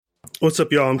What's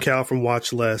up, y'all? I'm Cal from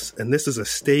Watch Less, and this is a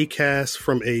Staycast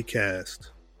from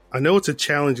Acast. I know it's a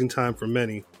challenging time for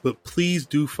many, but please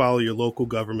do follow your local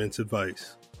government's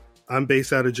advice. I'm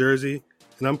based out of Jersey,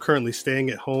 and I'm currently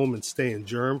staying at home and staying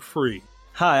germ-free.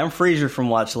 Hi, I'm Fraser from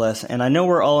Watch Less, and I know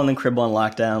we're all in the crib on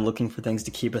lockdown looking for things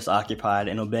to keep us occupied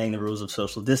and obeying the rules of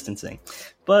social distancing.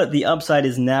 But the upside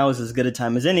is now is as good a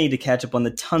time as any to catch up on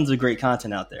the tons of great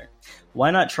content out there.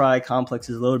 Why not try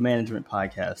Complex's Load Management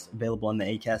Podcast, available on the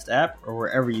Acast app or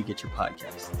wherever you get your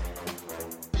podcasts.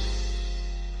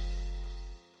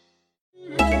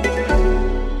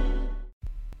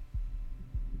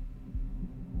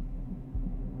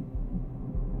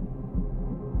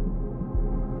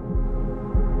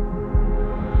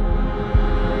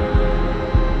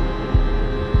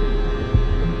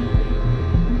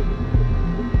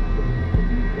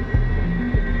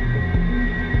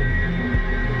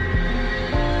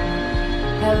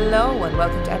 Hello and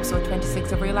welcome to episode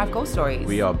 26 of Real Life Ghost Stories.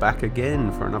 We are back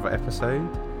again for another episode.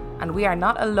 And we are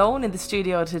not alone in the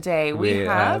studio today. We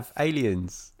have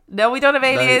aliens. No, we don't have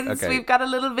aliens. No? Okay. We've got a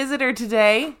little visitor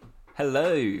today.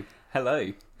 Hello.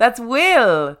 That's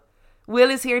Will. Will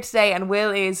is here today, and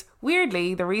Will is,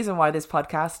 weirdly, the reason why this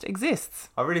podcast exists.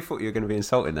 I really thought you were going to be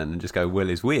insulting then and just go, Will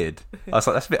is weird. I was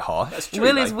like, that's a bit harsh. That's true,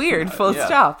 Will though. is weird, full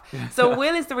stop. So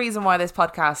Will is the reason why this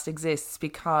podcast exists,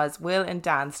 because Will and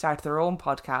Dan started their own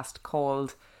podcast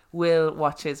called Will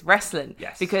Watches Wrestling.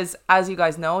 Yes. Because, as you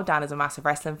guys know, Dan is a massive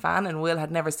wrestling fan, and Will had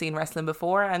never seen wrestling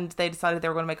before, and they decided they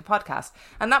were going to make a podcast.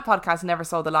 And that podcast never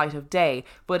saw the light of day,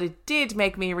 but it did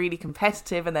make me really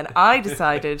competitive, and then I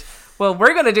decided, well,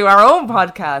 we're going to do our own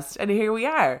podcast, and here we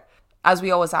are. As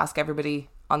we always ask everybody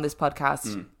on this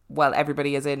podcast, well,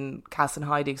 everybody is in Cass and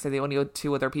Heidi, because they're the only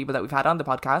two other people that we've had on the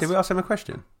podcast. Did we ask them a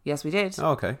question? Yes, we did.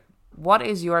 Oh, okay. What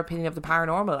is your opinion of the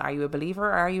paranormal? Are you a believer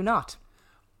or are you not?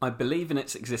 I believe in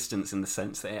its existence in the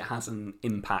sense that it has an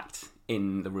impact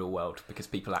in the real world because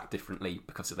people act differently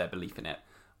because of their belief in it.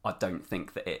 I don't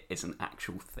think that it is an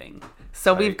actual thing.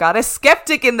 So we've got a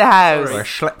skeptic in the house. Or a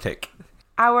schleptic.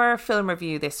 Our film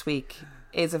review this week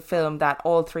is a film that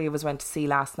all three of us went to see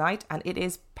last night, and it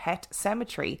is Pet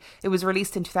Sematary. It was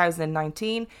released in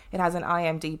 2019. It has an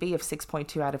IMDb of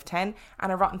 6.2 out of 10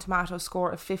 and a Rotten Tomatoes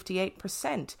score of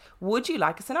 58%. Would you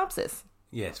like a synopsis?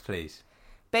 Yes, please.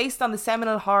 Based on the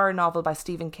seminal horror novel by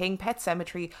Stephen King, Pet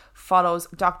Sematary follows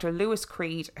Dr. Lewis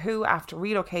Creed, who, after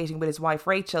relocating with his wife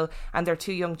Rachel and their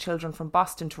two young children from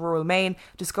Boston to rural Maine,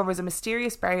 discovers a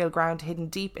mysterious burial ground hidden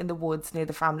deep in the woods near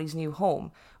the family's new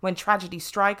home. When tragedy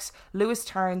strikes, Lewis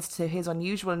turns to his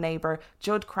unusual neighbour,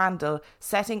 Judd Crandall,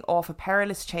 setting off a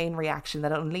perilous chain reaction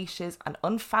that unleashes an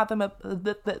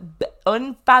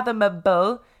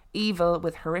unfathomable evil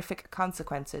with horrific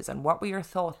consequences. And what were your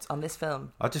thoughts on this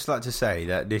film? I'd just like to say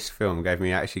that this film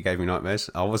actually gave me nightmares.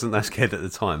 I wasn't that scared at the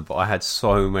time, but I had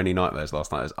so many nightmares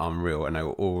last night. It was unreal, and they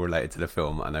were all related to the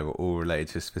film, and they were all related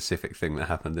to a specific thing that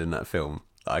happened in that film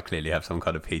that I clearly have some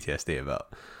kind of PTSD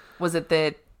about. Was it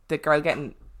the girl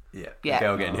getting... Yeah. The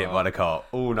girl getting hit by the car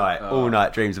all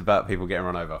night dreams about people getting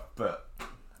run over. But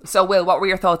So, Will, what were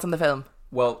your thoughts on the film?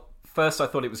 Well, first I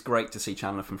thought it was great to see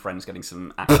Chandler from Friends getting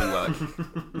some acting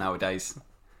work nowadays.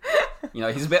 You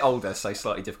know, he's a bit older, so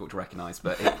slightly difficult to recognise,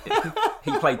 but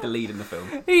he played the lead in the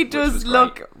film. He does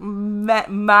look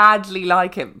madly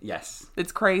like him. Yes.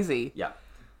 It's crazy. Yeah.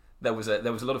 There was a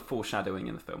lot of foreshadowing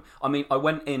in the film. I mean, I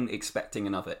went in expecting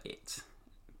another It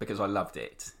because I loved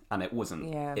it, and it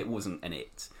wasn't an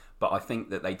It. But I think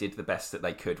that they did the best that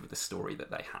they could with the story that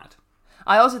they had.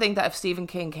 I also think that if Stephen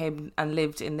King came and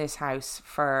lived in this house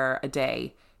for a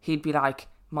day, he'd be like,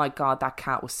 my God, that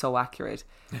cat was so accurate.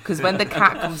 Because when the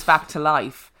cat comes back to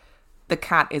life, the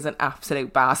cat is an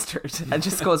absolute bastard and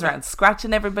just goes around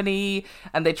scratching everybody,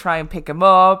 and they try and pick him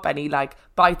up, and he like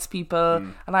bites people.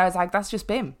 And I was like, that's just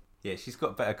Bim. yeah, she's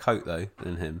got a better coat though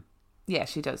than him. Yeah,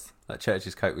 she does. Like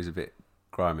Church's coat was a bit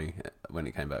grimy when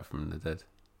it came back from the dead.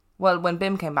 Well, when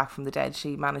Bim came back from the dead,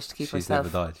 she managed to keep She's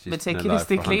herself never died. She's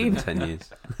meticulously been alive for clean.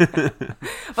 110 years.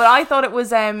 But I thought it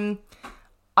was, I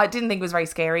didn't think it was very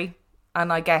scary.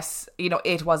 And I guess, you know,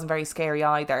 it wasn't very scary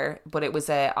either. But it was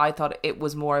I thought it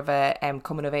was more of a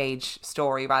coming of age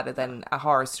story rather than a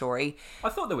horror story. I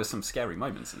thought there were some scary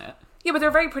moments in it. Yeah, but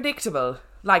they're very predictable.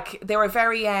 Like, they were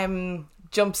very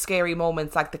jump scary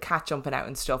moments, like the cat jumping out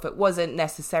and stuff. It wasn't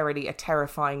necessarily a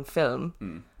terrifying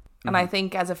film. And I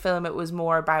think as a film, it was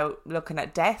more about looking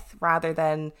at death rather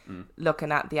than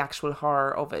looking at the actual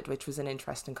horror of it, which was an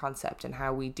interesting concept and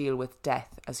how we deal with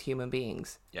death as human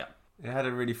beings. Yeah. It had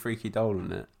a really freaky doll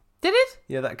in it. Did it?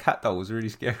 Yeah, that cat doll was really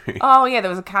scary. Oh, yeah, there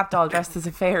was a cat doll dressed as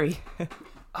a fairy.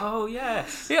 Oh,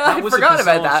 yes. Yeah, That I was forgot a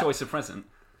about bizarre that. choice of present.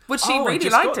 But she I really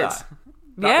just liked got it. that.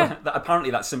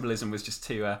 Apparently that symbolism was just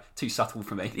too subtle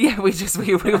for me. Yeah, we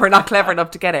were not clever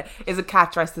enough to get it. Is a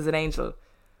cat dressed as an angel?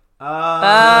 Oh,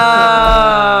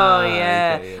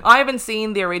 yeah. Okay, yeah. I haven't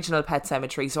seen the original Pet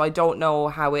Sematary, so I don't know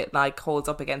how it holds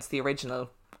up against the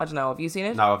original. I don't know. Have you seen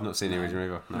it? No, I've not seen the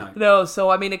original either. No. So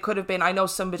I mean, it could have been. I know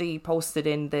somebody posted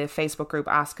in the Facebook group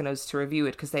asking us to review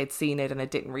it because they'd seen it and it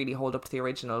didn't really hold up to the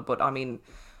original. But I mean,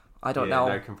 I don't know.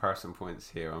 No comparison points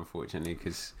here, unfortunately,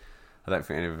 because I don't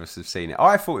think any of us have seen it.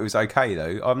 I thought it was okay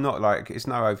though. I'm not it's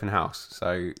no open house,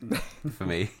 so for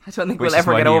me, I don't think we'll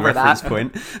ever get over that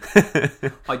point.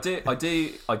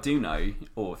 I do know,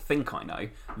 or think I know,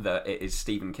 that it is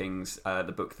Stephen King's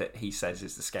the book that he says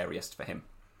is the scariest for him.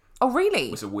 Oh, really?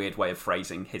 It was a weird way of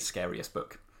phrasing his scariest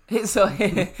book. So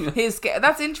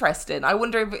that's interesting. I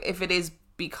wonder if it is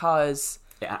because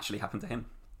it actually happened to him.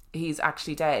 He's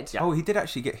actually dead. Yeah. Oh, he did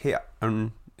actually get hit,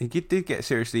 and he did get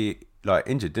seriously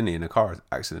injured, didn't he, in a car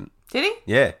accident? Did he?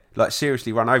 Yeah,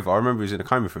 seriously run over. I remember he was in a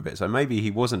coma for a bit, so maybe he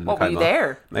wasn't in a coma. Were you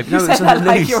there? Maybe you said that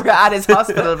like you were at his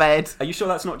hospital bed. Are you sure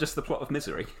that's not just the plot of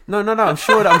Misery? No. I'm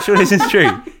sure this is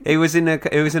true. He was in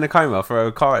a coma for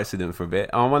a car accident for a bit.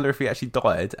 I wonder if he actually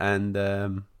died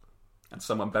and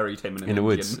someone buried him in the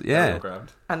woods. Yeah,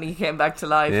 ground. And he came back to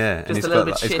life. Yeah, just a little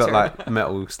bit shitter. He's got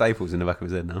metal staples in the back of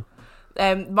his head now.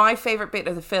 My favourite bit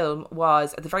of the film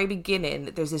was at the very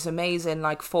beginning. There's this amazing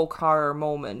folk horror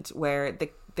moment where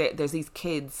there's these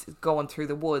kids going through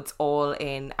the woods all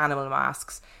in animal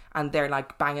masks and they're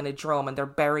banging a drum and they're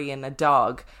burying a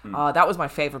dog. That was my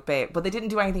favourite bit, but they didn't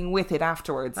do anything with it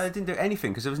afterwards. No, they didn't do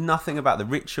anything because there was nothing about the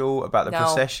ritual, about the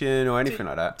procession or anything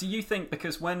like that. Do you think,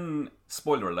 because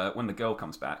spoiler alert, when the girl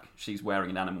comes back, she's wearing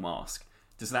an animal mask,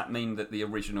 does that mean that the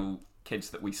original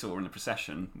kids that we saw in the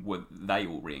procession, were they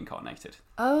all reincarnated?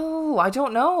 Oh, I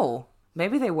don't know.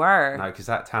 Maybe they were. No, because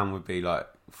that town would be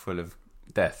full of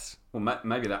deaths. Well,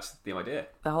 maybe that's the idea.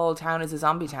 The whole town is a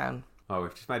zombie town. Oh,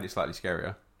 we've just made it slightly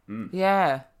scarier.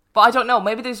 Yeah, but I don't know.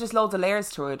 Maybe there's just loads of layers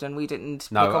to it, and we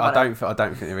didn't. No, I don't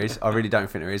think there is. I really don't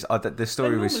think there is. The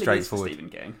story was straightforward. Stephen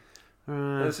King.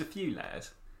 There's a few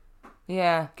layers.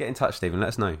 Yeah. Get in touch, Stephen. Let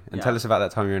us know and tell us about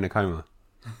that time you were in a coma.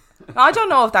 I don't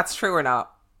know if that's true or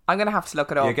not. I'm gonna have to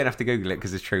look it up. You're gonna have to Google it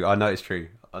because it's true. I know it's true.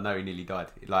 I know he nearly died.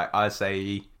 I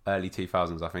say early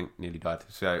 2000s. I think nearly died.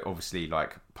 So obviously,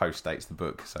 post dates the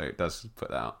book, so it does put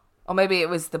that out. Or maybe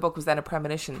the book was then a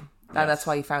premonition, and that's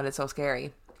why he found it so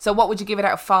scary. So what would you give it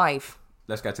out of 5?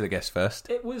 Let's go to the guest first.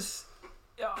 It was.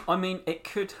 I mean, it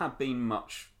could have been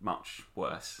much, much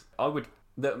worse.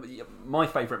 My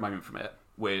favourite moment from it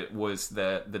was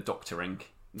the doctoring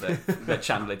that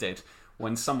Chandler did.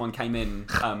 When someone came in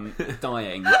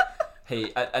dying,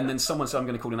 and then someone said, "I'm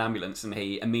going to call an ambulance," and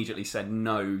he immediately said,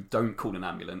 "No, don't call an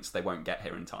ambulance. They won't get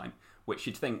here in time." Which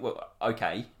you'd think, well,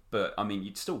 okay, but I mean,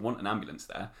 you'd still want an ambulance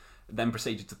there. Then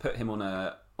proceeded to put him on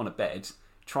a bed,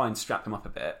 try and strap him up a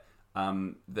bit.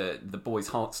 The boy's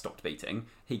heart stopped beating.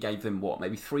 He gave them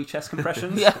maybe 3 chest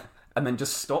compressions, yeah, and then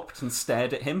just stopped and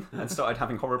stared at him and started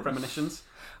having horror premonitions.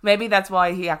 Maybe that's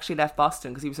why he actually left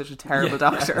Boston, because he was such a terrible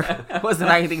doctor. It wasn't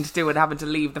anything to do with having to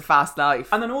leave the fast life.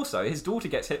 And then also, his daughter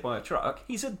gets hit by a truck.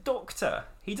 He's a doctor.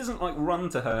 He doesn't run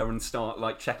to her and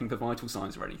start checking for vital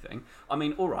signs or anything. I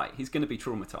mean, all right, he's going to be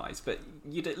traumatized, but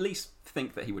you'd at least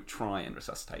think that he would try and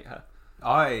resuscitate her.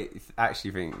 I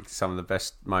actually think some of the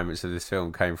best moments of this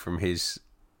film came from his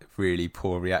really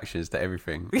poor reactions to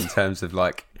everything. In terms of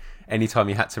anytime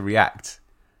he had to react,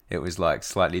 it was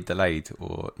slightly delayed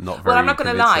or not very. Well, I'm not going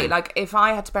to lie. If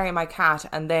I had to bury my cat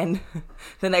and then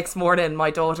the next morning my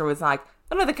daughter was like,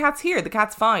 "Oh no, the cat's here. The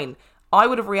cat's fine," I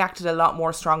would have reacted a lot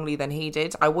more strongly than he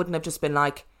did. I wouldn't have just been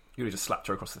like. You would have just slapped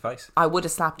her across the face. I would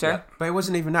have slapped her. Yeah. But it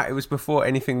wasn't even that. It was before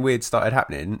anything weird started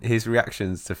happening. His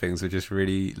reactions to things were just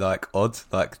really odd,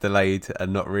 delayed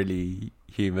and not really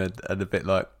human and a bit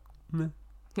meh.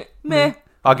 Meh.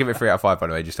 I'll give it 3 out of 5, by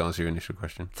the way, just to answer your initial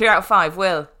question. 3 out of 5,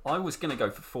 Will? I was going to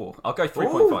go for 4. I'll go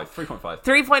 3.5. 3.5.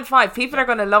 3.5. People are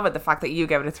going to love it, the fact that you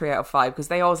gave it a 3 out of 5, because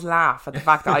they always laugh at the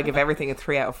fact that I give everything a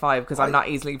 3 out of 5, because I'm not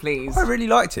easily pleased. I really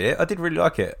liked it. I did really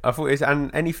like it. I thought it was,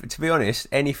 and to be honest,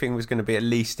 anything was going to be at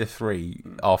least a 3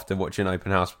 after watching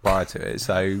Open House prior to it,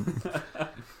 so...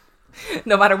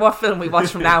 No matter what film we watch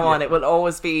from now on, it will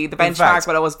always be, the benchmark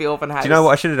will always be Open House. Do you know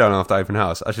what I should have done after Open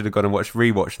House? I should have gone and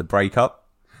rewatched The Breakup.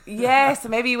 Yes,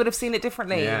 maybe you would have seen it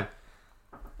differently. Yeah.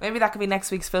 Maybe that could be next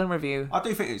week's film review. I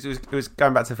do think it was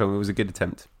going back to the film, it was a good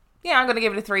attempt. Yeah, I'm going to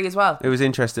give it a 3 as well. It was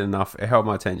interesting enough. It held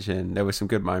my attention. There were some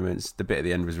good moments. The bit at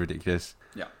the end was ridiculous.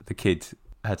 Yeah. The kid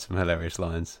had some hilarious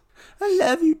lines. I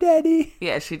love you, Daddy.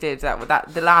 Yeah, she did.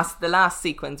 That the last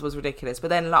sequence was ridiculous, but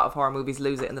then a lot of horror movies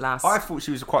lose it in the last. I thought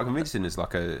she was quite convincing as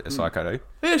like a psycho though.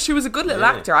 Yeah, she was a good little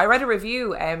actor. I read a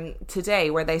review today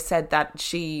where they said that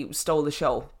she stole the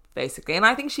show, basically, and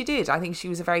I think she did. I think she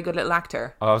was a very good little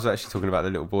actor. I was actually talking about the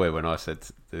little boy when I said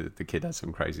the kid had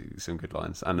some good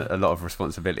lines and a lot of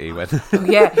responsibility when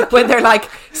when they're like,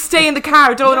 stay in the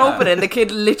car, don't open it, and the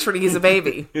kid literally is a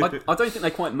baby. I don't think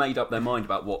they quite made up their mind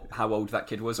about how old that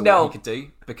kid was or what he could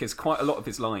do, because quite a lot of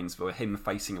his lines were him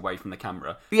facing away from the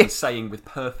camera and saying with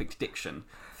perfect diction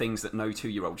things that no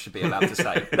 2-year-old should be allowed to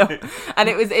say. And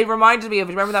it reminded me of,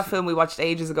 remember that film we watched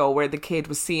ages ago where the kid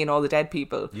was seeing all the dead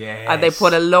people? Yes. And they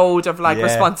put a load of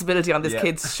responsibility on this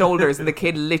kid's shoulders, and the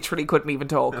kid literally couldn't even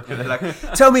talk. They're like,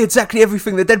 tell me exactly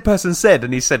everything the dead person said,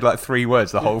 and he said like 3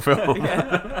 words the whole film.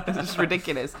 It's just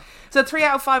ridiculous. So 3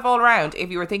 out of 5 all around. If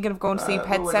you were thinking of going to see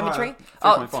Pet Sematary,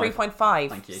 3.5.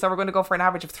 Thank you. So we're going to go for an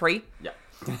average of 3. Yeah.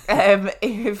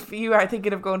 If you are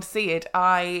thinking of going to see it,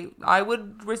 I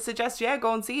would suggest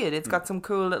go and see it. It's got some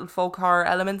cool little folk horror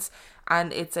elements,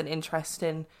 and it's an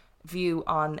interesting view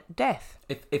on death.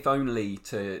 If only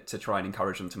to try and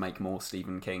encourage them to make more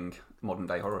Stephen King modern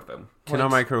day horror film. Can I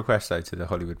make a request though to the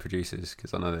Hollywood producers,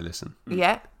 because I know they listen?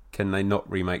 Yeah. Can they not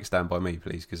remake Stand By Me,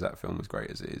 please? Because that film was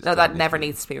great as it is. No, that never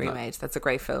needs to be remade. That's a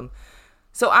great film.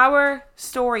 So our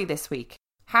story this week.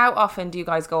 How often do you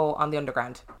guys go on the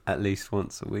Underground? At least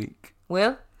once a week.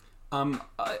 Will?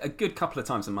 A good couple of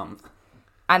times a month.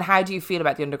 And how do you feel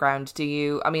about the Underground?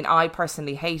 I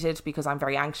personally hate it because I'm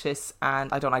very anxious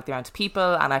and I don't like the amount of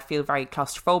people and I feel very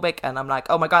claustrophobic and I'm like,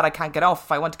 oh my God, I can't get off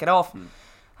if I want to get off.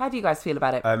 How do you guys feel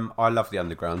about it? I love the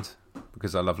Underground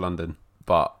because I love London,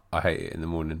 but I hate it in the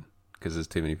morning because there's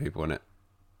too many people on it.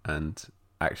 And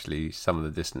actually, some of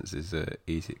the distances are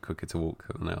quicker to walk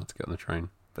than they are to get on the train.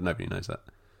 But nobody knows that.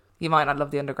 You might not love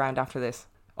the Underground after this.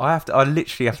 I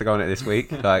literally have to go on it this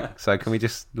week. So can we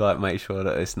just make sure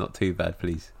that it's not too bad,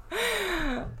 please?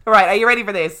 Right, are you ready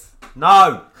for this?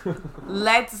 No.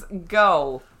 Let's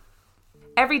go.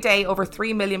 Every day, over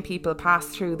 3 million people pass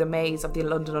through the maze of the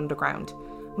London Underground.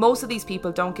 Most of these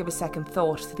people don't give a second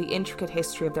thought to the intricate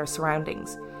history of their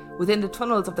surroundings. Within the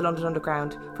tunnels of the London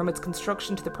Underground, from its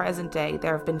construction to the present day,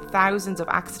 there have been thousands of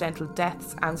accidental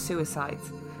deaths and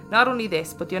suicides. Not only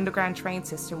this, but the underground train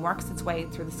system works its way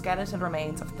through the skeletal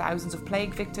remains of thousands of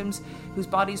plague victims whose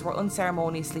bodies were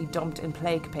unceremoniously dumped in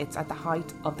plague pits at the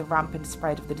height of the rampant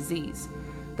spread of the disease.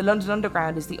 The London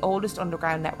Underground is the oldest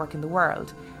underground network in the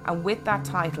world, and with that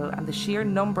title and the sheer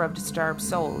number of disturbed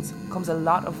souls comes a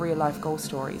lot of real-life ghost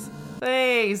stories.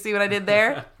 Hey, see what I did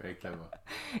there? Very clever.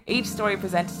 Each story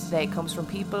presented today comes from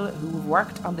people who have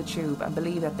worked on the Tube and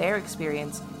believe that their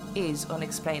experience is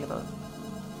unexplainable.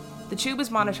 The Tube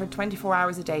is monitored 24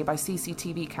 hours a day by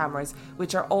CCTV cameras,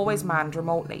 which are always manned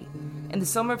remotely. In the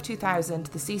summer of 2000,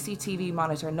 the CCTV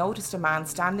monitor noticed a man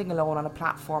standing alone on a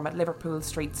platform at Liverpool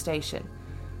Street Station.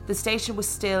 The station was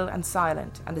still and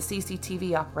silent, and the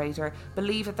CCTV operator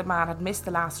believed that the man had missed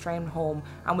the last train home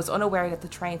and was unaware that the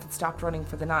trains had stopped running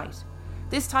for the night.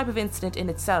 This type of incident in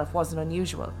itself wasn't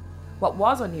unusual. What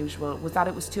was unusual was that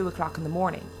it was 2 o'clock in the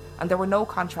morning, and there were no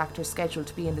contractors scheduled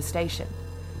to be in the station.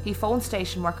 He phoned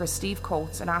station worker Steve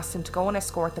Coates and asked him to go and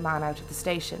escort the man out of the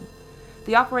station.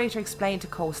 The operator explained to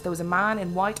Coates there was a man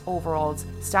in white overalls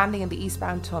standing in the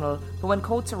eastbound tunnel, but when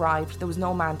Coates arrived, there was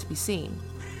no man to be seen.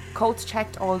 Coates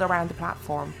checked all around the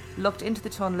platform, looked into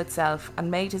the tunnel itself, and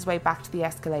made his way back to the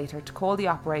escalator to call the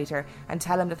operator and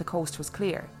tell him that the coast was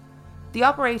clear. The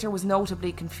operator was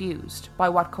notably confused by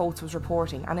what Coates was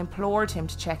reporting and implored him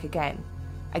to check again.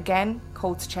 Again,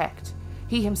 Coates checked.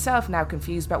 He himself now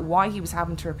confused about why he was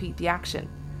having to repeat the action.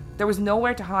 There was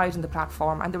nowhere to hide on the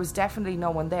platform and there was definitely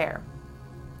no one there.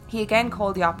 He again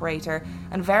called the operator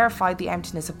and verified the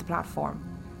emptiness of the platform.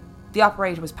 The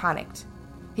operator was panicked.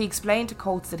 He explained to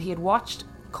Coates that he had watched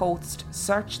Coates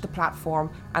search the platform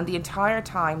and the entire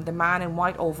time the man in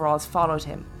white overalls followed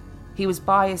him. He was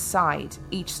by his side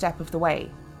each step of the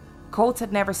way. Coates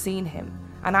had never seen him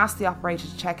and asked the operator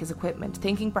to check his equipment,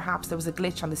 thinking perhaps there was a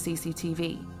glitch on the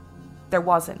CCTV. There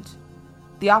wasn't.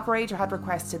 The operator had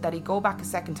requested that he go back a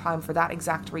second time for that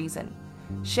exact reason.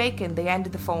 Shaken, they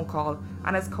ended the phone call,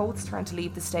 and as Coates turned to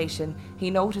leave the station, he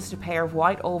noticed a pair of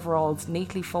white overalls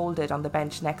neatly folded on the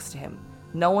bench next to him.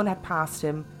 No one had passed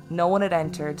him, no one had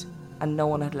entered, and no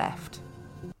one had left.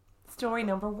 Story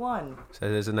number 1. So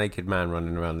there's a naked man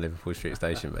running around Liverpool Street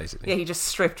Station, basically. Yeah, he just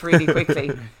stripped really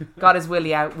quickly, got his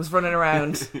willy out, was running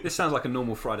around. This sounds like a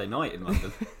normal Friday night in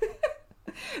London.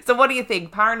 So what do you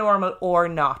think, paranormal or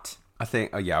not? I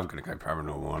think, I'm going to go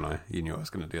paranormal, aren't I? You knew I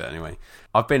was going to do that anyway.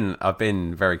 I've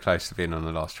been very close to being on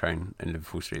the last train in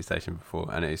Liverpool Street Station before,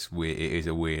 and it's weird. It is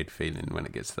a weird feeling when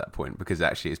it gets to that point, because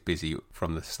actually it's busy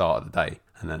from the start of the day,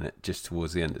 and then just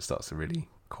towards the end it starts to really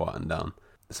quieten down.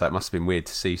 So it must have been weird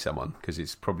to see someone, because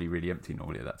it's probably really empty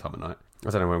normally at that time of night. I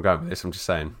don't know where I'm going with this. I'm just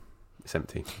saying it's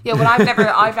empty. Yeah, well,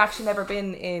 I've actually never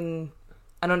been in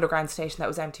an underground station that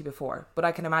was empty before, but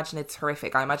I can imagine it's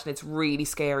horrific. I imagine it's really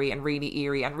scary and really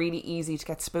eerie and really easy to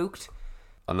get spooked.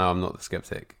 I know I'm not the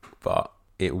skeptic, but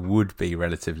it would be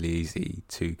relatively easy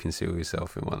to conceal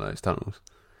yourself in one of those tunnels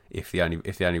if the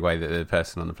only way that the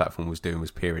person on the platform was doing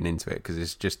was peering into it, because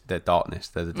it's just their darkness.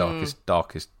 They're the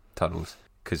darkest tunnels,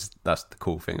 because that's the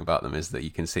cool thing about them, is that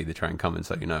you can see the train coming,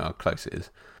 so you know how close it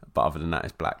is. But other than that,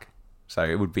 it's black. So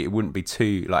it wouldn't be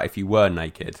too, like, if you were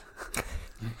naked.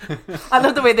 I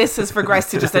love the way this has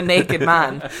progressed to just a naked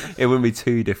man. It wouldn't be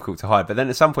too difficult to hide, but then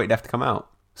at some point you'd have to come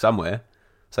out somewhere,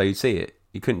 so you'd see it.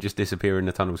 You couldn't just disappear in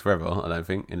the tunnels forever, I don't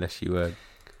think, unless you were...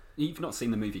 You've not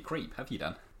seen the movie Creep, have you,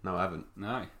 Dan? No, I haven't.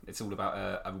 No, it's all about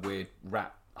a weird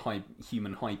rat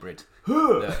human hybrid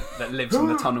that lives in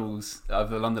the tunnels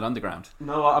of the London Underground.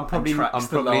 No, I'm probably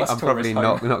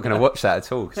not going to watch that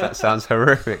at all, because that sounds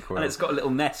horrific. And it's got a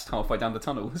little nest halfway down the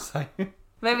tunnels. So.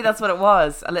 Maybe that's what it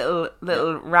was, a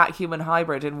little rat human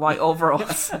hybrid in white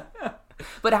overalls.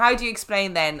 But how do you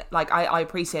explain then, like, I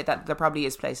appreciate that there probably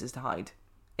is places to hide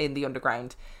in the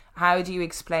underground. How do you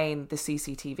explain the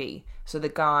CCTV? So the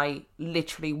guy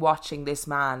literally watching this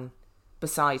man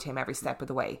beside him every step of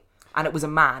the way. And it was a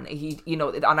man.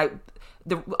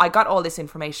 I got all this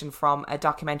information from a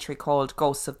documentary called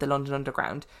Ghosts of the London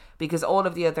Underground, because all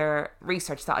of the other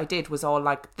research that I did was all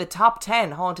like the top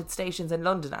 10 haunted stations in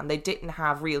London, and they didn't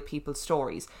have real people's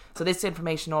stories. So this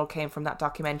information all came from that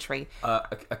documentary.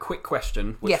 A quick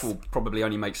question, which yes. will probably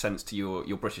only make sense to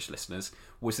your British listeners.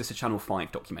 Was this a Channel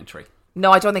 5 documentary?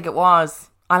 No, I don't think it was.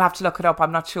 I'll have to look it up.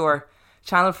 I'm not sure.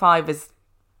 Channel 5 is...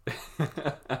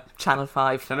 Channel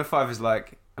 5. Channel 5 is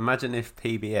like... Imagine if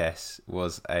PBS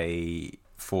was a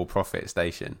for-profit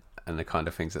station, and the kind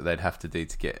of things that they'd have to do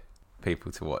to get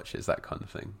people to watch. It's that kind of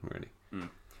thing, really. Mm.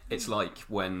 It's like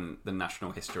when the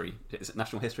National History... Is it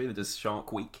National History that does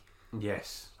Shark Week?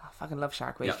 Yes. I fucking love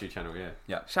Shark Week. History Channel,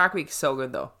 yeah. Shark Week is so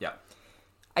good, though. Yeah.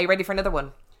 Are you ready for another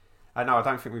one? No, I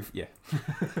don't think we've... Yeah.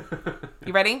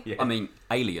 You ready? Yeah. I mean,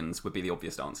 aliens would be the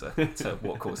obvious answer to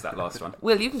what caused that last one.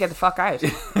 Will, you can get the fuck out.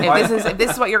 If this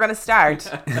is what you're going to start,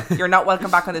 you're not welcome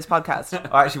back on this podcast.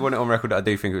 I actually want it on record that I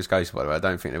do think it was ghosts, by the way. I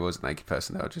don't think there was a naked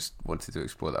person there. I just wanted to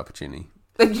explore the opportunity.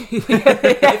 Can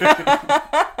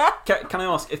I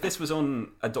ask, if this was on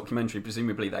a documentary,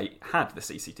 presumably they had the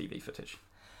CCTV footage?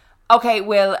 Okay,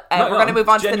 Will, we're going to move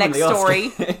on to the next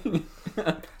story.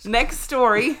 Next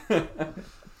story.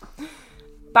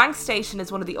 Bank Station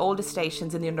is one of the oldest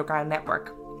stations in the Underground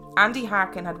network. Andy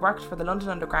Harkin had worked for the London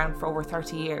Underground for over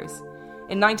 30 years.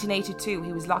 In 1982,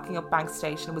 he was locking up Bank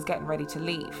Station and was getting ready to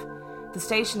leave. The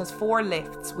station has 4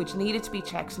 lifts, which needed to be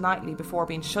checked nightly before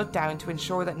being shut down to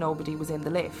ensure that nobody was in the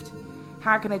lift.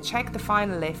 Harkin had checked the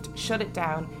final lift, shut it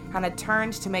down, and had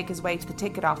turned to make his way to the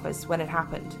ticket office when it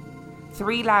happened.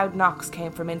 3 loud knocks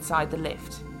came from inside the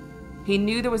lift. He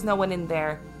knew there was no one in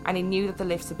there, and he knew that the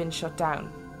lifts had been shut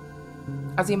down.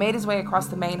 As he made his way across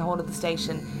the main hall of the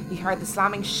station, he heard the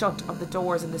slamming shut of the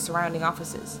doors in the surrounding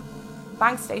offices.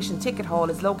 Bank Station Ticket Hall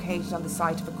is located on the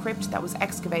site of a crypt that was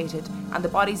excavated and the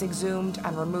bodies exhumed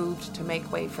and removed to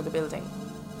make way for the building.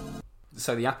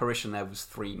 So the apparition there was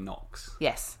 3 knocks?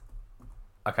 Yes.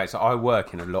 Okay, so I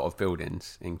work in a lot of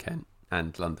buildings in Kent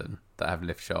and London that have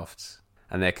lift shafts,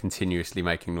 and they're continuously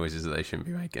making noises that they shouldn't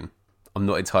be making. I'm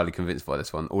not entirely convinced by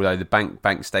this one, although the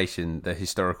bank station, the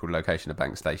historical location of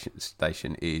Bank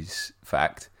Station is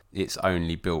fact. It's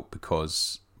only built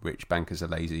because rich bankers are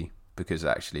lazy, because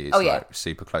actually it's like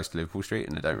super close to Liverpool Street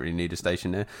and they don't really need a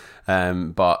station there.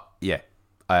 But yeah,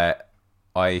 I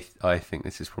think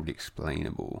this is probably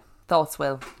explainable. Thoughts,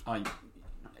 Will? I'm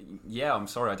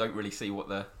sorry, I don't really see what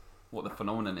the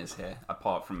phenomenon is here,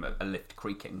 apart from a lift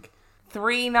creaking.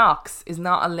 3 knocks is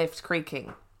not a lift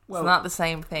creaking. Well, it's not the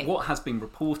same thing. What has been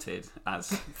reported as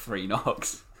 3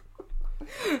 knocks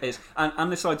is,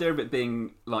 and this idea of it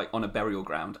being like on a burial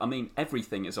ground. I mean,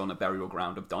 everything is on a burial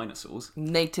ground of dinosaurs.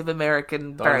 Native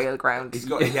American burial ground. He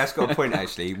has got a point,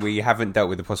 actually. We haven't dealt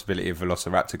with the possibility of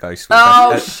Velociraptor ghosts.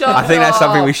 Shut up. I think that's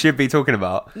something we should be talking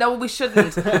about. No, we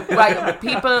shouldn't. Right,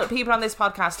 people on this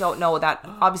podcast don't know that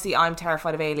obviously I'm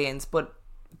terrified of aliens, but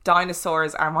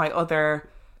dinosaurs are my other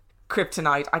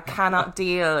kryptonite. I cannot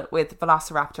deal with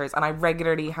velociraptors, and I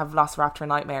regularly have velociraptor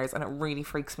nightmares, and it really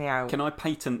freaks me out. Can I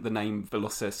patent the name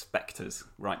Velociraptors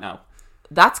right now?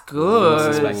 That's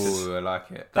good. Ooh, I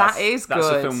like it. That's good. That's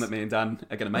a film that me and Dan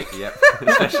are going to make it,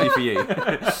 especially for you.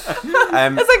 It's like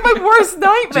my worst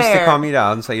nightmare. Just to calm you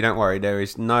down, so you don't worry, there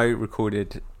is no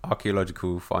recorded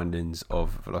archaeological findings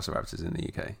of velociraptors in the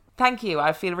UK. Thank you.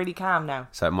 I feel really calm now.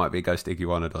 So it might be a ghost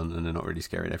iguanodon, and they're not really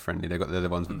scary. They're friendly. They're the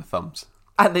ones with the thumbs.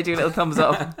 And they do little thumbs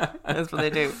up. That's what they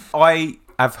do. I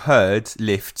have heard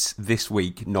lifts this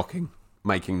week making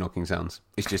knocking sounds.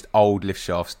 It's just old lift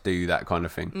shafts do that kind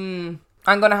of thing.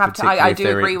 I'm going to have to... I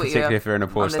do agree with you. Particularly if they're in a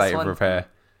poor state of repair.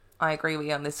 I agree with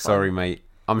you on this Sorry, mate.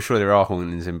 I'm sure there are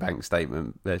hauntings in bank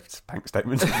statements. There's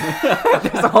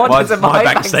hauntings in my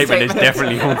bank statement is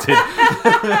definitely haunted.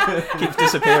 Keeps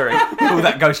disappearing. All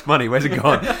that ghost money, where's it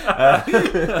gone?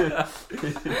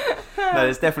 No,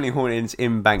 there's definitely hauntings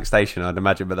in Bank Station, I'd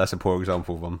imagine, but that's a poor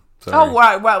example of them. Sorry. Oh,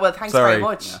 right. Well, thanks Sorry. very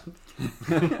much.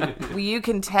 Yeah. Well, you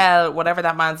can tell whatever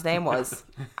that man's name was,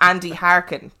 Andy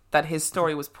Harkin, that his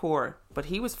story was poor, but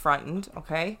he was frightened,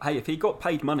 okay? Hey, if he got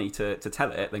paid money to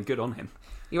tell it, then good on him.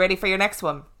 You ready for your next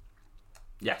one?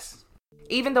 Yes.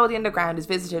 Even though the Underground is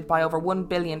visited by over 1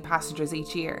 billion passengers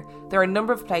each year, there are a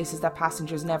number of places that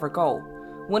passengers never go.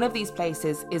 One of these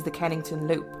places is the Kennington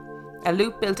Loop, a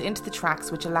loop built into the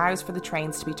tracks which allows for the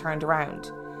trains to be turned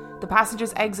around. The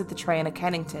passengers exit the train at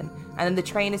Kennington, and then the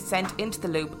train is sent into the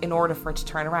loop in order for it to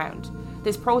turn around.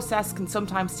 This process can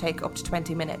sometimes take up to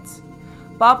 20 minutes.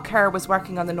 Bob Kerr was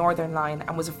working on the Northern Line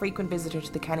and was a frequent visitor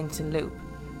to the Kennington Loop.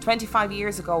 25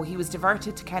 years ago, he was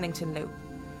diverted to Kennington Loop.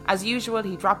 As usual,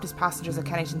 he dropped his passengers at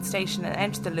Kennington Station and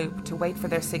entered the loop to wait for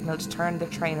their signal to turn the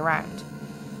train around.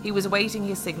 He was awaiting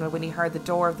his signal when he heard the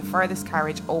door of the furthest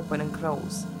carriage open and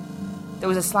close. There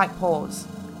was a slight pause,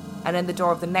 and then the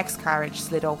door of the next carriage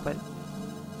slid open.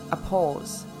 A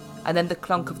pause, and then the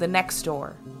clunk of the next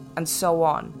door, and so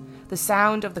on. The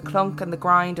sound of the clunk and the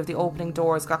grind of the opening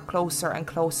doors got closer and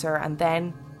closer, and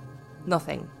then...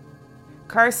 nothing.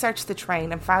 Kerr searched the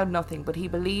train and found nothing, but he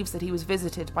believes that he was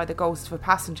visited by the ghost of a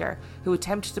passenger who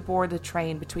attempted to board the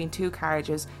train between two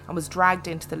carriages and was dragged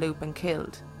into the loop and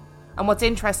killed. And what's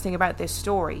interesting about this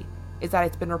story is that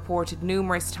it's been reported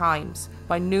numerous times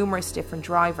by numerous different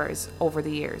drivers over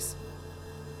the years.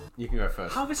 You can go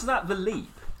first. How is that the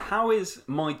leap? How is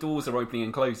my doors are opening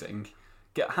and closing?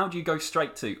 How do you go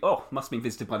straight to, must have been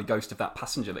visited by the ghost of that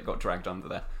passenger that got dragged under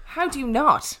there? How do you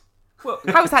not? Well,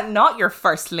 how is that not your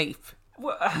first leap?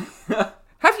 Well,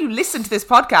 have you listened to this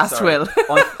podcast, sorry. Will?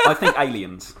 I think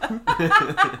aliens.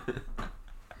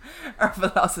 Or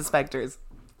velocispectors,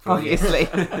 obviously.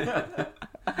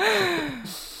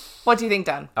 What do you think,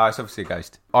 Dan? Oh, it's obviously a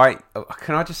ghost.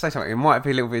 Can I just say something? It might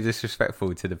be a little bit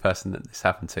disrespectful to the person that this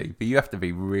happened to, but you have to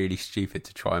be really stupid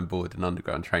to try and board an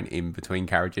underground train in between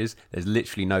carriages. There's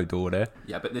literally no door there.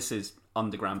 Yeah, but this is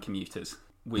underground commuters.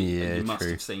 You must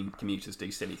have seen commuters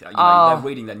do silly things. They're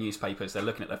reading their newspapers, they're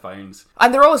looking at their phones.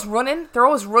 And they're always running.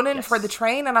 Yes. For the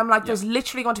train. And I'm like, there's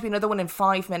literally going to be another one in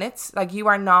 5 minutes. Like, you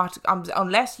are not,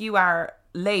 unless you are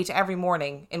late every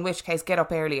morning, in which case get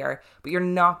up earlier, but you're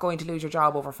not going to lose your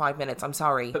job over 5 minutes. I'm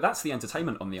sorry. But that's the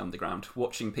entertainment on the Underground,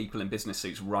 watching people in business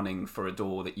suits running for a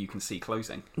door that you can see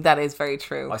closing. That is very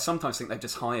true. I sometimes think they've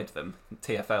just hired them,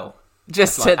 TfL.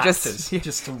 Just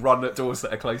to run at doors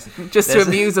that are closing. Just to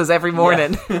amuse us every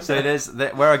morning. Yeah. So there's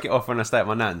where I get off when I stay at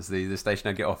my nan's, the station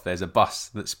I get off, there's a bus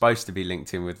that's supposed to be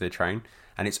linked in with the train,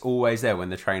 and it's always there when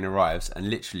the train arrives, and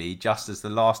literally just as the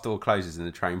last door closes and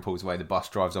the train pulls away, the bus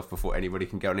drives off before anybody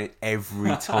can get on it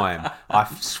every time. I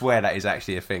swear that is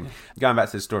actually a thing. Going back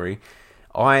to the story,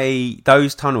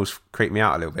 those tunnels creep me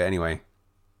out a little bit anyway,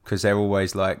 because they're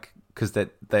always like,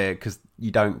 because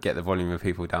you don't get the volume of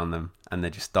people down them, and they're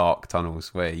just dark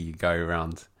tunnels where you go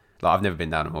around. Like, I've never been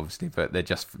down them, obviously, but they're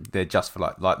just for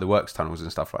like the works tunnels and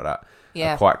stuff like that.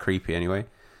 Yeah, are quite creepy anyway.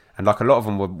 And like a lot of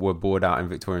them were bored out in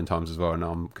Victorian times as well, and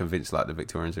I'm convinced like the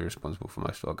Victorians are responsible for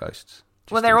most of our ghosts.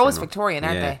 Well, they're always Victorian,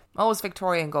 aren't they? Always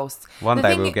Victorian ghosts. One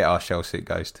day we'll get our shell suit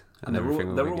ghost, and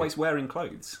they're always wearing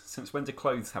clothes. Since when do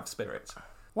clothes have spirits?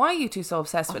 Why are you two so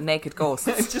obsessed with naked ghosts?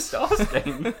 It's just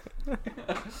asking.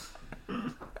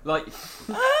 Like,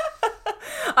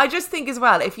 I just think as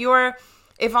well,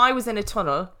 if I was in a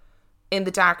tunnel in the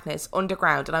darkness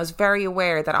underground, and I was very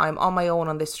aware that I'm on my own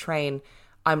on this train,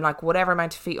 I'm like whatever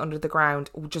amount of feet under the ground,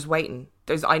 just waiting.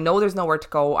 I know there's nowhere to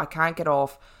go. I can't get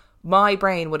off. My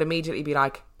brain would immediately be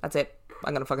like, "That's it.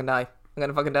 I'm gonna fucking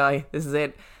die. This is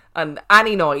it." And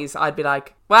any noise, I'd be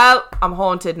like, "Well, I'm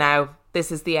haunted now.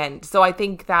 This is the end." So I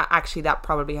think that actually that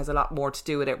probably has a lot more to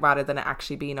do with it, rather than it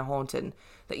actually being a haunting,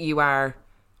 that you are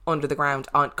under the ground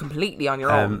completely on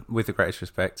your own. With the greatest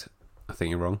respect, I think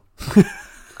you're wrong.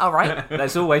 All right.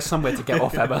 There's always somewhere to get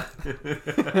off, Emma.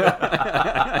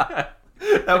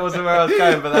 That wasn't where I was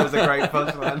going, but that was a great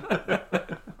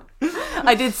punchline.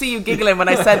 I did see you giggling when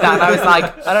I said that, and I was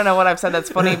like, I don't know what I've said that's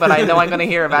funny, but I know I'm going to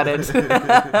hear about it.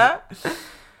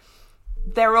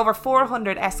 There are over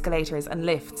 400 escalators and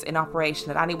lifts in operation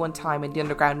at any one time in the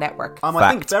underground network.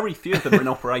 I think very few of them are in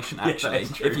operation, actually,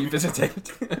 if you visited.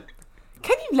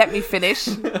 Can you let me finish?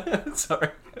 Sorry.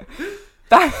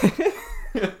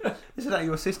 Isn't that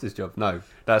your sister's job? No,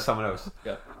 that's someone else.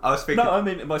 Yeah. I was speaking. No, I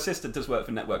mean, my sister does work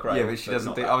for Network Rail. Yeah, but she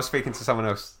doesn't. I was speaking to someone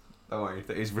else. Don't worry.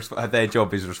 That is their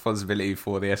job is responsibility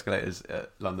for the escalators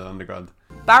at London Underground.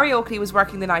 Barry Oakley was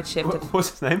working the night shift. What's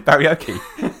his name? Barry Oakley.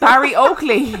 Barry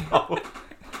Oakley. Oh.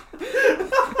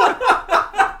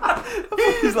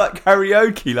 He's like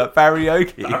karaoke, like Barry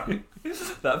Oakley.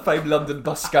 That famed London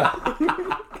busker.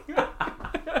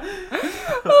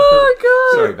 Oh,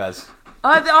 God. Sorry, Baz.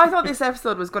 I thought this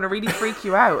episode was going to really freak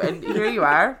you out, and here you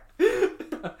are.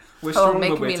 We're strong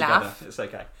making when we're me together. laugh. It's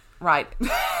okay. Right.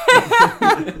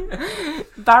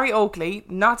 Barry Oakley,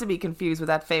 not to be confused with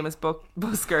that famous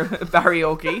busker, Barry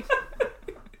Oakley,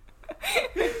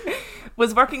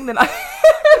 was working the night...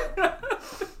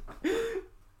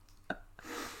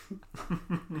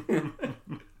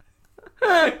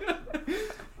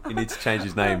 You need to change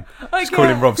his name. Just call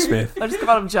him Rob Smith. I'll just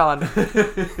call him John.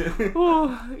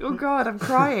 Oh God, I'm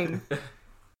crying.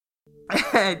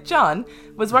 John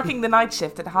was working the night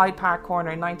shift at Hyde Park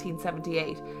Corner in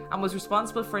 1978 and was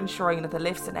responsible for ensuring that the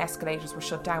lifts and escalators were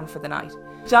shut down for the night.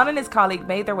 John and his colleague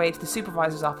made their way to the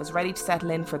supervisor's office ready to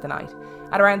settle in for the night.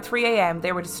 At around 3 a.m,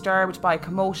 they were disturbed by a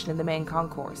commotion in the main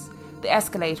concourse. The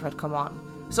escalator had come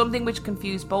on, something which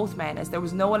confused both men as there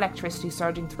was no electricity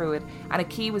surging through it and a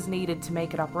key was needed to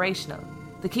make it operational.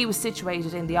 The key was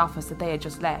situated in the office that they had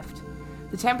just left.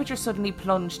 The temperature suddenly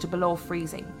plunged to below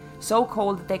freezing, so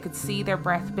cold that they could see their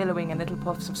breath billowing in little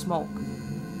puffs of smoke.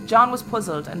 John was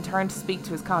puzzled and turned to speak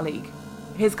to his colleague.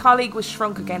 His colleague was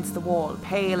shrunk against the wall,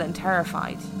 pale and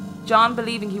terrified. John,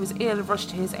 believing he was ill, rushed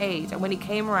to his aid, and when he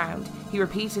came around, he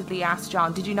repeatedly asked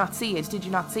John, "Did you not see it? Did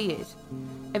you not see it?"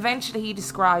 Eventually he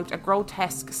described a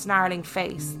grotesque, snarling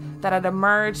face that had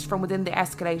emerged from within the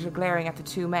escalator glaring at the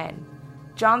two men.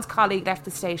 John's colleague left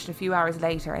the station a few hours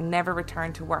later and never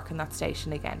returned to work in that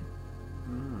station again.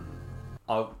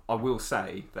 I will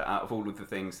say that out of all of the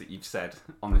things that you've said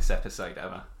on this episode,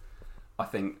 Emma, I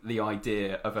think the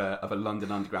idea of a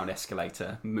London Underground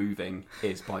escalator moving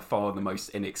is by far the most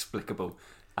inexplicable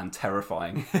and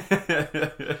terrifying.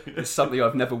 It's something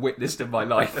I've never witnessed in my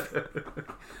life.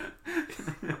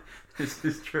 This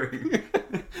is true.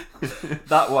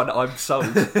 That one, I'm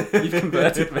sold. You've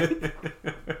converted me.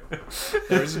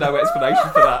 There is no explanation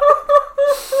for that.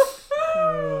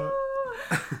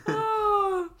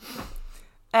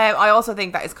 I also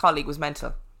think that his colleague was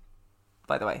mental,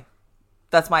 by the way.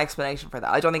 That's my explanation for that.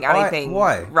 I don't think anything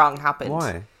wrong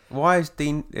happened. Why is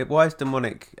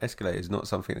demonic escalators not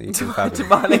something that you can fathom?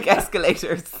 Demonic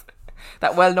escalators.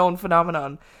 That well-known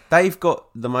phenomenon. They've got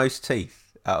the most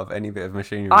teeth out of any bit of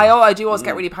machinery. I do always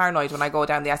get really paranoid when I go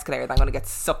down the escalator that I'm going to get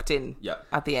sucked in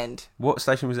at the end. What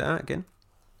station was it at again?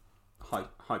 Hyde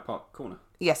Park Corner.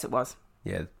 Yes, it was.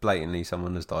 Yeah, blatantly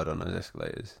someone has died on those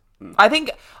escalators. I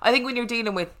think when you're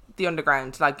dealing with the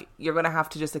underground, like, you're going to have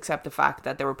to just accept the fact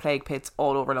that there were plague pits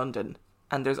all over London,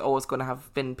 and there's always going to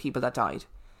have been people that died.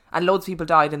 And loads of people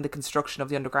died in the construction of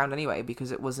the underground anyway,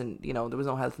 because it wasn't, there was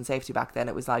no health and safety back then.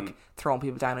 It was like throwing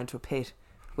people down into a pit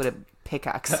with a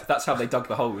pickaxe. That's how they dug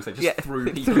the holes. They just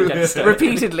threw people against it.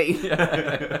 Repeatedly.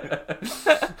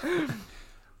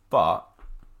 But,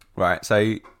 right,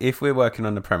 so if we're working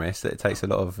on the premise that it takes a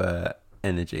lot of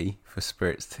energy for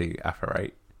spirits to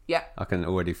apparate, I can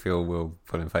already feel Will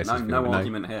pulling faces. No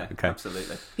argument here. Okay.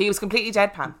 Absolutely. He was completely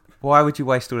deadpan. Why would you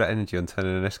waste all that energy on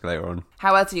turning an escalator on?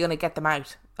 How else are you going to get them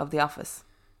out of the office?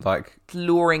 Like,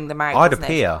 luring them out. I'd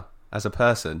appear as a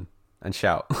person and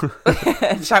shout.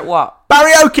 And shout what?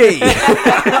 Barry Oakley!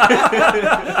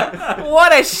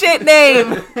 What a shit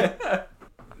name!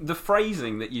 The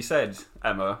phrasing that you said,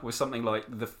 Emma, was something like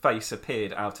the face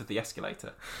appeared out of the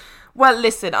escalator. Well,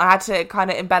 listen, I had to kind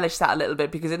of embellish that a little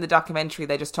bit because in the documentary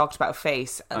they just talked about a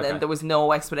face and then there was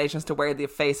no explanation as to where the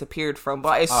face appeared from. But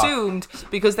I assumed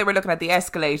because they were looking at the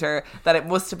escalator that it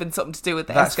must have been something to do with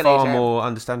the escalator. That's far more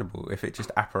understandable if it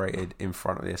just apparated in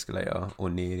front of the escalator or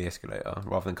near the escalator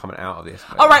rather than coming out of the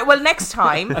escalator. All right, well, next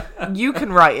time you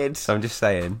can write it. So I'm just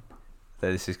saying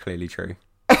that this is clearly true.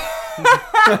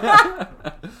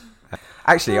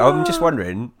 Actually, I'm just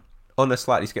wondering, on a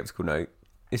slightly sceptical note,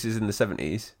 this is in the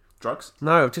 70s. Drugs?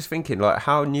 No, I'm just thinking, like,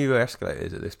 how new are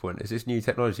escalators at this point? Is this new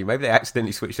technology? Maybe they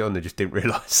accidentally switched it on, they just didn't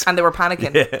realise. And they were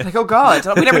panicking. Yeah. Like, oh God,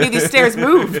 we never knew these stairs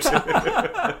moved.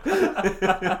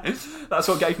 That's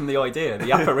what gave them the idea.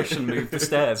 The apparition moved the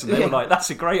stairs, and they were like, that's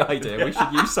a great idea. We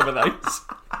should use some of those.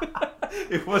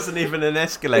 It wasn't even an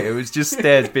escalator, it was just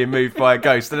stairs being moved by a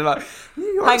ghost. And they're like,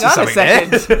 hang on a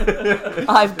second.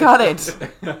 I've got it.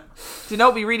 Do you know,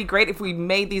 it would be really great if we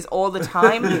made these all the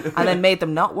time and then made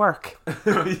them not work.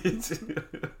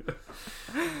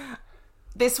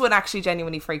 This one actually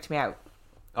genuinely freaked me out.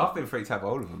 I've been freaked out by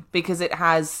all of them. Because it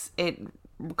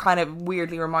kind of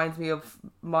weirdly reminds me of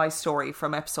my story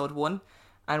from episode 1.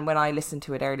 And when I listened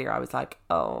to it earlier, I was like,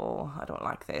 oh, I don't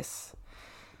like this.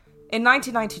 In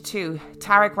 1992,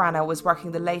 Tariq Rana was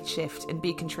working the late shift in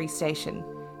Beacon Tree Station.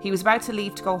 He was about to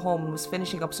leave to go home and was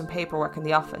finishing up some paperwork in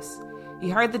the office. He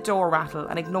heard the door rattle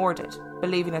and ignored it,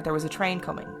 believing that there was a train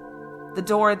coming. The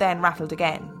door then rattled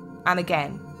again,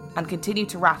 and continued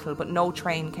to rattle, but no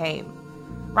train came.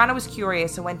 Rana was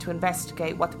curious and went to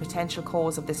investigate what the potential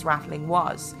cause of this rattling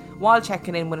was, while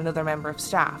checking in with another member of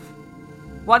staff.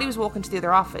 While he was walking to the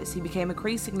other office, he became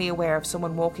increasingly aware of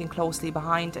someone walking closely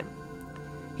behind him.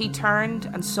 He turned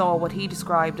and saw what he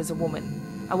described as a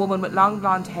woman with long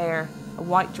blonde hair, a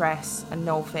white dress and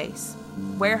no face.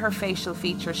 Where her facial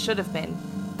features should have been,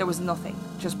 there was nothing,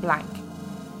 just blank.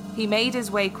 He made his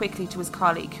way quickly to his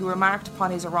colleague, who remarked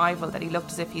upon his arrival that he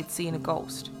looked as if he had seen a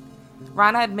ghost.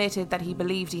 Rana admitted that he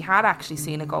believed he had actually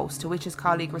seen a ghost, to which his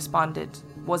colleague responded,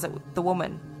 was it the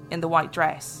woman in the white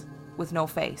dress with no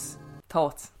face?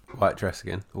 Thoughts? White dress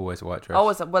again. Always a white dress.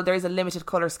 Always. Well, there is a limited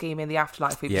colour scheme in the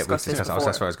afterlife. We've discussed this before.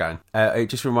 That's where I was going. It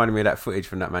just reminded me of that footage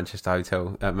from that Manchester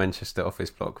hotel, Manchester office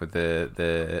block with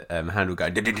the handle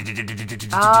going.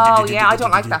 Oh yeah, I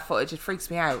don't like that footage. It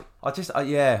freaks me out. I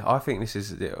think this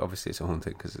is obviously it's a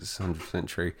haunting because it's 100%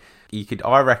 true.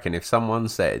 I reckon if someone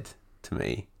said to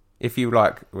me, if you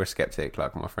were a skeptic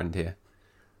like my friend here.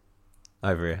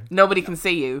 Over here. Nobody can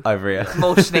see you. Over here.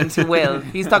 Motioning to Will.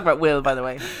 He's talking about Will, by the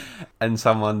way. And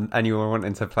you were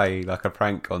wanting to play like a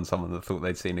prank on someone that thought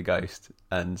they'd seen a ghost,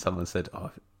 and someone said, oh,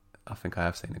 I think I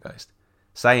have seen a ghost.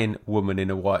 Saying woman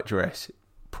in a white dress,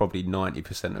 probably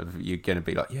 90% of you are going to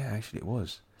be like, yeah, actually it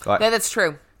was. Yeah, that's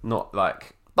true. Not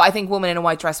like... But I think woman in a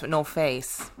white dress with no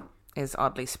face is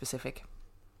oddly specific.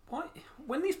 Why?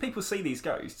 When these people see these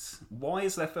ghosts, why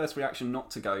is their first reaction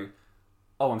not to go,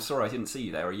 oh, I'm sorry, I didn't see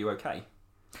you there, are you okay?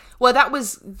 Well, do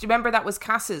you remember that was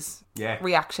Cass's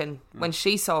reaction when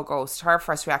she saw a ghost? Her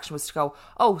first reaction was to go,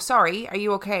 oh, sorry, are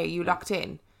you okay? Are you locked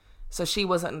in? So she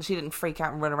didn't freak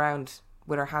out and run around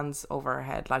with her hands over her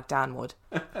head like Dan would.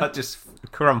 I just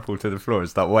crumple to the floor and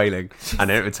start wailing, and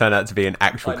then it would turn out to be an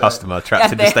actual customer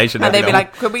trapped in the station. And they'd be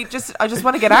like, I just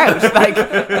want to get out. Like,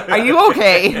 are you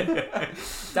okay?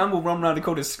 Dan will run around the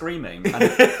corner screaming, and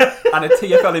a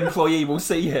TFL employee will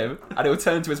see him, and he'll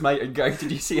turn to his mate and go,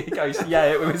 did you see a ghost? Yeah,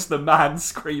 it was the man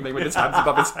screaming with his hands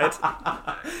above his head.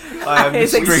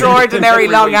 His extraordinary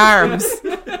long arms.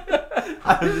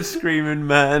 I'm the screaming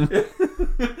man.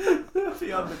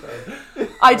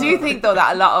 I do think though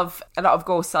that a lot of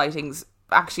ghost sightings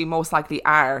actually most likely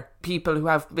are people who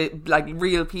have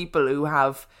real people who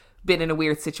have been in a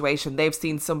weird situation. They've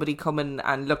seen somebody coming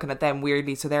and looking at them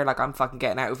weirdly, so they're like, I'm fucking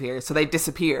getting out of here, so they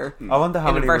disappear. I wonder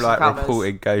how many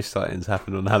reported ghost sightings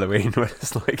happen on Halloween where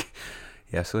it's like,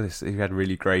 yeah, I saw this, he had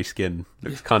really grey skin,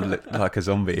 looks kind of like a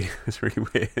zombie. It's really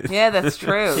weird. Yeah, that's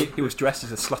true. He was dressed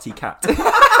as a slutty cat.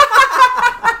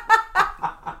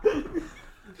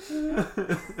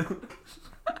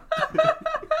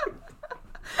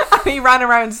 And he ran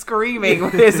around screaming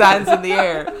with his hands in the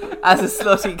air as a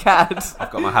slutty cat.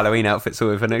 I've got my Halloween outfit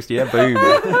sorted for next year. Boom.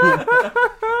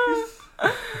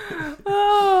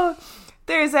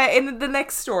 There's in the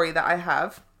next story that I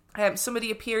have,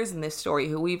 somebody appears in this story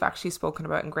who we've actually spoken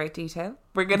about in great detail.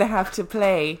 We're going to have to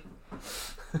play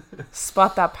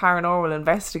Spot That Paranormal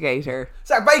Investigator.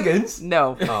 Zach Bagans?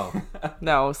 No. Oh.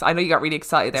 No. So I know you got really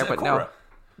excited there, but no.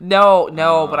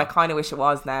 No, but I kind of wish it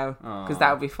was now, because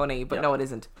that would be funny, but no, it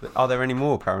isn't. Are there any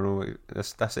more paranormal?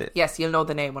 That's it? Yes, you'll know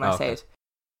the name when I say it.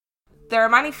 There are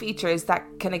many features that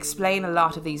can explain a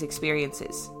lot of these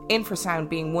experiences, infrasound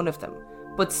being one of them,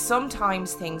 but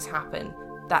sometimes things happen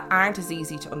that aren't as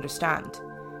easy to understand.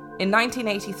 In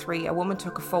 1983, a woman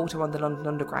took a photo on the London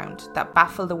Underground that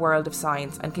baffled the world of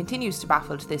science and continues to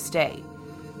baffle to this day.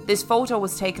 This photo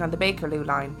was taken on the Bakerloo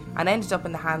line and ended up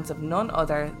in the hands of none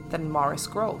other than Maurice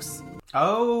Grosse.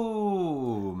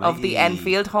 Oh, mate. Of the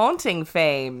Enfield haunting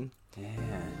fame. Yeah.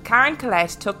 Karen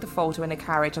Collette took the photo in a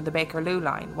carriage on the Bakerloo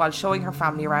line while showing her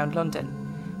family around London.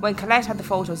 When Collette had the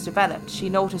photos developed, she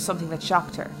noticed something that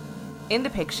shocked her. In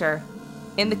the picture,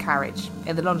 In the carriage,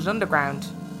 in the London Underground,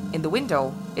 in the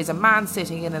window, is a man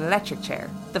sitting in an electric chair.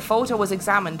 The photo was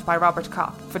examined by Robert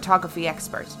Kopp, photography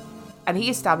expert, and he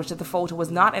established that the photo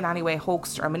was not in any way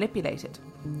hoaxed or manipulated.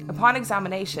 Upon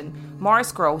examination,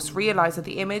 Maurice Grosse realised that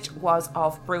the image was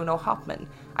of Bruno Hauptmann,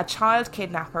 a child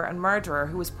kidnapper and murderer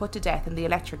who was put to death in the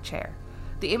electric chair.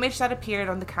 The image that appeared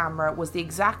on the camera was the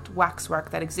exact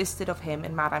waxwork that existed of him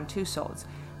in Madame Tussauds.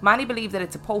 Many believe that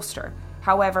it's a poster.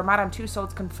 However, Madame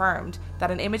Tussauds confirmed that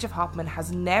an image of Hauptmann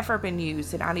has never been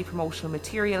used in any promotional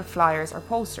material, flyers or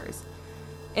posters.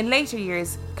 In later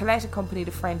years, Colette accompanied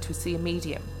a friend to see a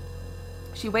medium.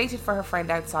 She waited for her friend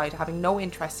outside, having no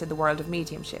interest in the world of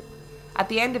mediumship. At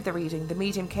the end of the reading, the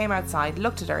medium came outside,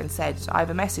 looked at her and said, "I have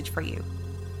a message for you."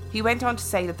 He went on to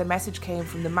say that the message came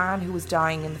from the man who was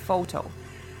dying in the photo,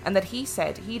 and that he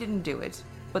said he didn't do it,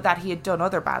 but that he had done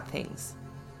other bad things.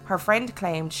 Her friend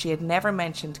claimed she had never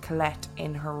mentioned Colette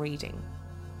in her reading.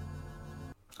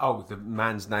 Oh, the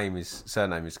man's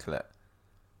surname is Colette.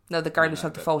 No, the girl who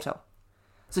took the photo.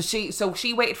 So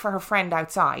she waited for her friend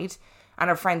outside, and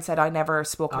her friend said, "I never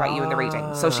spoke about you in the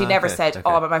reading." So she never said,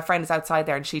 "Oh, but my friend is outside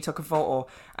there," and she took a photo,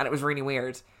 and it was really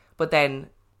weird. But then,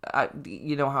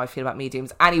 you know how I feel about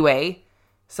mediums. Anyway,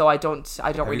 so I don't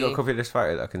Have really... you got a copy of this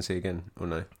photo that I can see again, or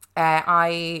no?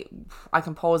 I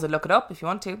can pause and look it up if you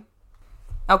want to.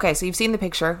 Okay, so you've seen the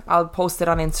picture. I'll post it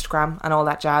on Instagram and all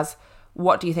that jazz.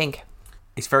 What do you think?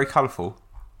 It's very colourful.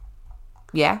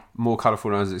 Yeah? More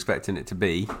colourful than I was expecting it to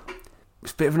be.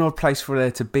 It's a bit of an odd place for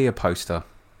there to be a poster.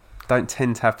 Don't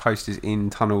tend to have posters in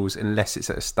tunnels unless it's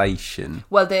at a station.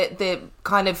 Well, the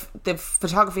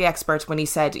photography expert, when he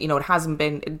said,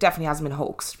 it definitely hasn't been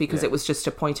hoaxed because it was just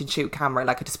a point and shoot camera,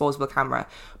 like a disposable camera.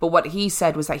 But what he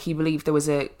said was that he believed there was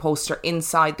a poster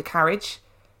inside the carriage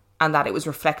and that it was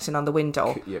reflecting on the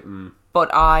window. But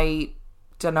I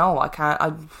don't know. I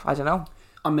don't know.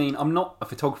 I mean, I'm not a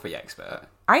photography expert.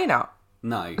 Are you not?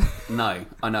 No,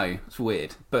 I know. It's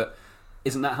weird. But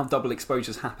isn't that how double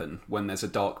exposures happen? When there's a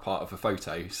dark part of a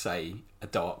photo, say a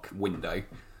dark window,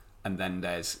 and then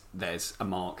there's a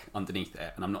mark underneath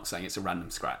it. And I'm not saying it's a random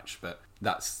scratch, but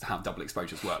that's how double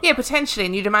exposures work. Yeah, potentially.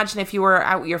 And you'd imagine if you were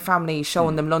out with your family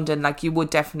showing them London, like you would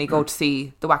definitely go to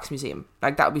see the Wax Museum.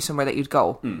 Like that would be somewhere that you'd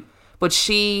go. But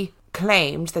she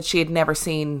claimed that she had never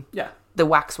seen the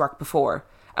waxwork before.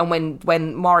 And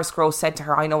when Maurice Grosse said to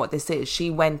her, "I know what this is," she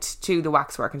went to the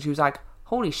waxwork and she was like,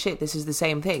 "Holy shit, this is the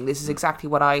same thing. This is exactly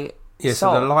what I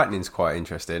saw." So the lightning's quite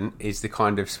interesting. It's the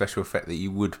kind of special effect that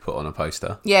you would put on a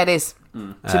poster. Yeah, it is.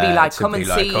 To be like, come and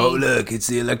see. Oh, look, it's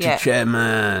the electric chair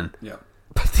man. Yeah.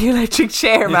 The electric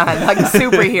chair man, like a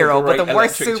superhero, but the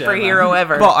worst superhero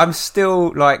ever. But I'm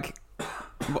still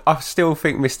I still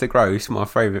think Mr. Gross, my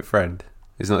favourite friend.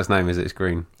 It's not his name, is it? It's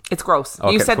Green. It's gross.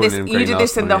 I You kept said this. calling him You Green did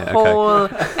this in last the one, whole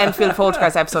Enfield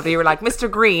Photographs episode. You were like, "Mr.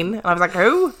 Green," and I was like,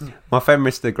 "Who?" My friend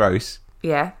Mr. Gross.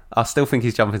 Yeah. I still think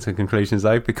he's jumping to conclusions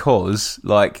though, because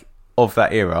of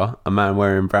that era, a man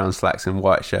wearing brown slacks and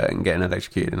white shirt and getting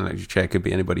electrocuted in an electric chair could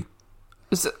be anybody.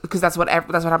 Because that's what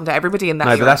happened to everybody in that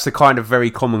era. No, but that's the kind of very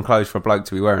common clothes for a bloke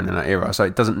to be wearing in that era. So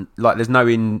it doesn't there's no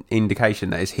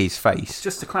indication that it's his face.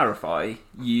 Just to clarify,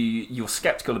 you're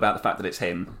sceptical about the fact that it's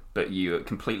him, but you're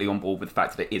completely on board with the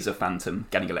fact that it is a phantom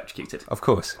getting electrocuted. Of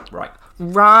course.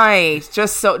 Right.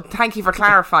 Just so, thank you for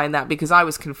clarifying that because I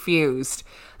was confused.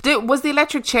 Was the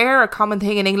electric chair a common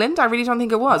thing in England? I really don't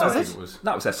think it was. Was it?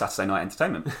 That was their Saturday night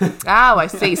entertainment. Oh, I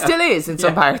see. Still is in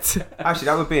some parts. Actually,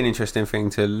 that would be an interesting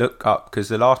thing to look up because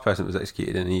the last person that was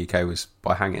executed in the UK was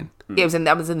by hanging. Yeah,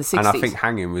 that was in the 60s. And I think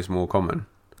hanging was more common.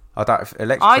 Electric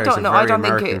chair is a very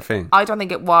American thing. I don't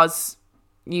think it was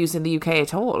used in the UK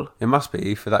at all. It must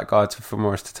be for that guy for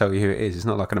Morris to tell you who it is. It's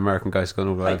not like an American guy's gone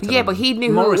all the way over to Yeah, but he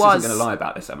knew Morris who it was. Isn't going to lie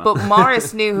about this, Emma. But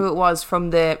Morris knew who it was from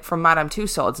Madame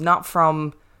Tussauds, not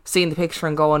from seeing the picture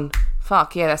and going,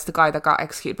 "Fuck yeah, that's the guy that got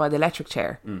executed by the electric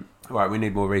chair." Right, we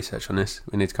need more research on this.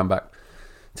 We need to come back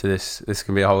to this. This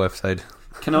can be a whole episode.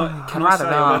 Can I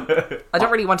say? I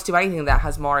don't really want to do anything that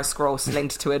has Maurice Grosse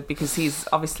linked to it because he's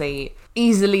obviously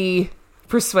easily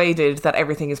persuaded that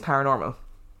everything is paranormal.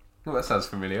 Well, that sounds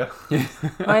familiar.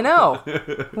 I know.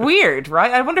 Weird,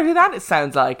 right? I wonder who that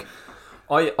sounds like.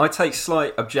 I take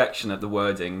slight objection at the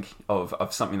wording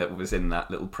of something that was in that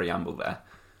little preamble there.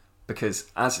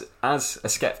 Because as a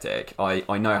skeptic,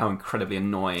 I know how incredibly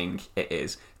annoying it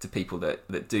is to people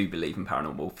that do believe in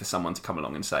paranormal for someone to come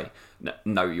along and say,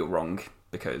 no, you're wrong,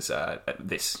 because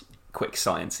this quick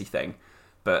sciencey thing.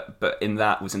 But in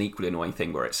that was an equally annoying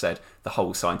thing where it said the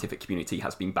whole scientific community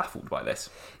has been baffled by this.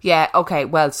 Yeah, okay,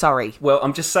 well, sorry. Well,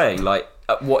 I'm just saying,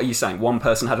 what are you saying? One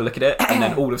person had a look at it, and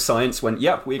then all of science went,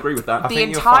 yep, we agree with that. The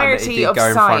entirety of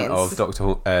science. I think you'll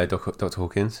find that it did go in front of Dr.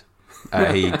 Hawkins.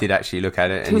 he did actually look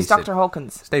at it. And Who's Dr.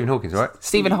 Hawkins? Stephen Hawkins, right?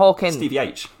 Stephen Hawking. Stevie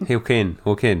H.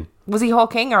 Hawking. Was he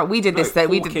Hawking or we did this? That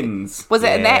we did. Hawkins. Was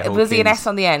it Yeah, was he an Hawkins. S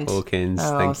on the end? Hawkins,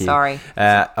 Oh, thank you. sorry.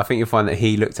 I think you'll find that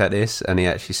he looked at this and he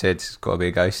actually said it's got to be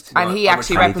a ghost. And he I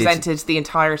actually retract- represented the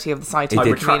entirety of the I scientific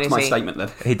retract community. my statement then.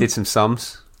 He did some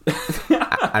sums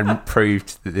and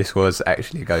proved that this was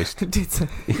actually a ghost.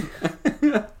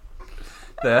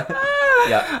 There.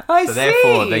 Yeah. I So see.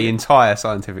 therefore, the entire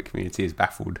scientific community is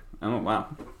baffled. Oh, wow.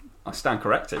 I stand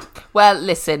corrected. Well,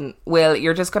 listen, Will,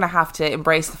 you're just going to have to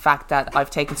embrace the fact that I've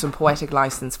taken some poetic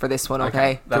license for this one,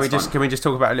 okay? That's Can we just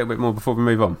talk about it a little bit more before we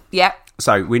move on? Yeah.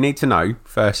 So we need to know,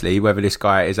 firstly, whether this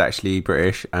guy is actually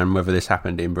British and whether this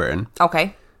happened in Britain,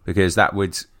 Okay. because that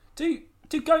would.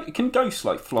 Can ghosts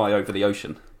like fly over the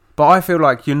ocean? But I feel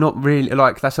like you're not really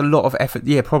like that's a lot of effort.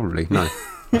 Yeah, probably no.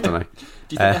 I don't know.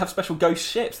 Do you think they have special ghost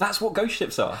ships? That's what ghost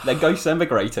ships are. They're ghosts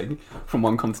emigrating from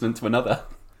one continent to another.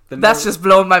 That's just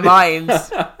blown my mind.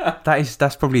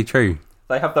 That's probably true.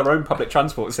 They have their own public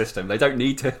transport system. They don't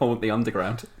need to haunt the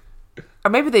underground. Or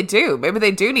maybe they do. Maybe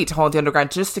they do need to haunt the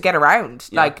underground just to get around.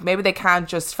 Yeah. Like, maybe they can't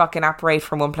just fucking apparate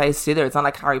from one place to the other. It's not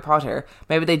like Harry Potter.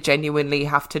 Maybe they genuinely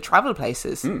have to travel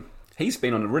places. He's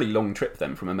been on a really long trip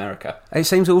then from America. It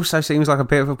seems like a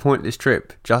bit of a pointless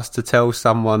trip just to tell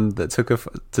someone that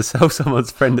to sell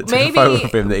someone's friend that took a photo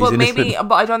of him that he's innocent.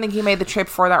 But I don't think he made the trip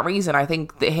for that reason. I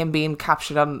think that him being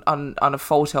captured on a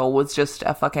photo was just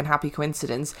a fucking happy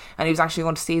coincidence, and he was actually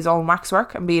going to see his own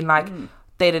waxwork and being like,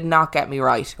 they did not get me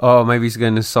right. Oh, maybe he's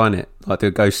going to sign it, like do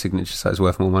a ghost signature so it's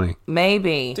worth more money.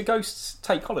 Maybe. Do ghosts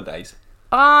take holidays?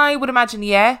 I would imagine,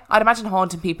 yeah. I'd imagine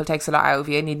haunting people takes a lot out of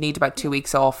you, and you'd need about 2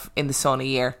 weeks off in the sun a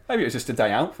year. Maybe it was just a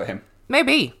day out for him.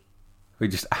 Maybe. We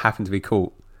just happened to be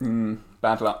caught.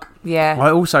 Bad luck. Yeah.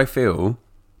 I also feel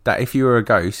that if you were a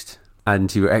ghost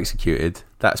and you were executed,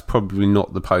 that's probably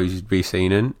not the pose you'd be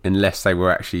seen in, unless they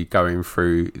were actually going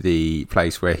through the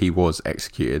place where he was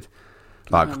executed.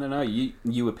 Like, No.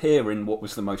 You appear in what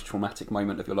was the most traumatic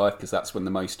moment of your life because that's when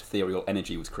the most ethereal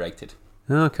energy was created.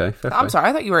 okay, fair I'm play. sorry,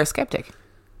 I thought you were a skeptic.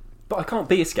 But I can't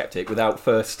be a skeptic without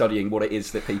first studying what it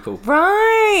is that people...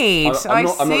 Right. I'm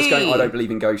not see. just going, I don't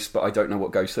believe in ghosts, but I don't know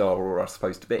what ghosts are or are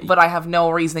supposed to be. But I have no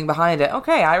reasoning behind it.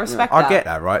 Okay, I respect that. I get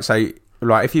that, right? So,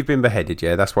 like, if you've been beheaded,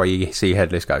 yeah, that's why you see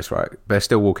headless ghosts, right? They're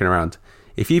still walking around.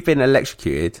 If you've been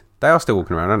electrocuted, they are still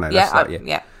walking around, aren't they? Yeah, That's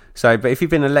yeah. So, but if you've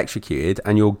been electrocuted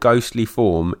and your ghostly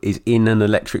form is in an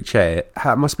electric chair,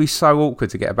 that must be so awkward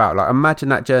to get about. Like, imagine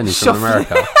that journey from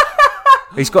America.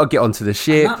 He's got to get onto the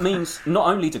ship. That means not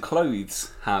only do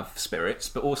clothes have spirits,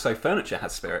 but also furniture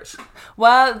has spirits.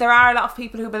 Well, there are a lot of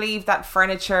people who believe that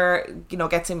furniture,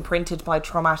 gets imprinted by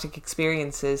traumatic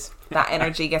experiences. That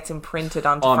energy gets imprinted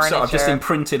onto I'm furniture. sorry, I've just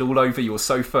imprinted all over your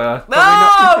sofa.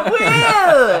 No,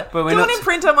 Will! But we're Don't not-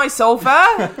 imprint on my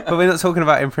sofa. But we're not talking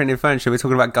about imprinted furniture. We're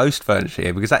talking about ghost furniture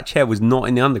here, because that chair was not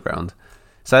in the underground.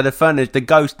 So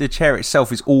the chair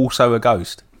itself is also a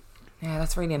ghost. Yeah,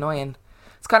 that's really annoying.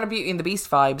 It's kind of Beauty and the Beast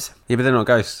vibes. Yeah, but they're not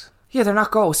ghosts. Yeah, they're not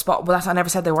ghosts, but I never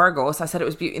said they were ghosts. I said it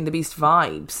was Beauty and the Beast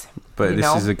vibes. But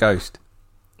this is a ghost.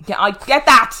 Yeah, I get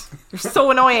that. You're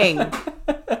so annoying.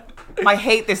 I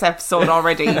hate this episode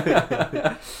already.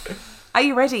 Are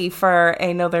you ready for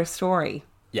another story?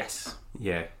 Yes,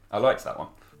 Yeah. I liked that one.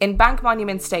 In Bank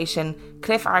Monument Station,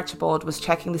 Cliff Archibald was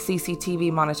checking the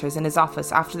CCTV monitors in his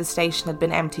office after the station had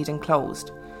been emptied and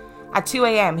closed. At 2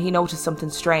 a.m, he noticed something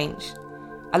strange.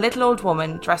 A little old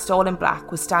woman, dressed all in black,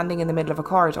 was standing in the middle of a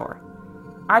corridor.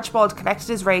 Archibald collected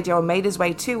his radio and made his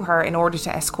way to her in order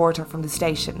to escort her from the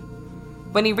station.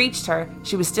 When he reached her,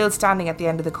 she was still standing at the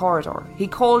end of the corridor. He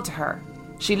called to her.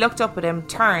 She looked up at him,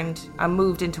 turned, and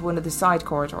moved into one of the side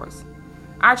corridors.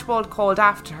 Archibald called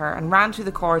after her and ran through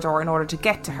the corridor in order to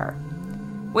get to her.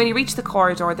 When he reached the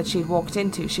corridor that she had walked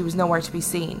into, she was nowhere to be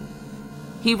seen.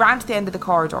 He ran to the end of the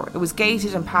corridor. It was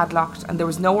gated and padlocked, and there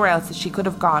was nowhere else that she could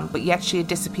have gone, but yet she had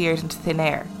disappeared into thin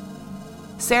air.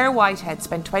 Sarah Whitehead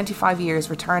spent 25 years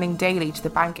returning daily to the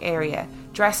bank area,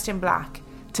 dressed in black,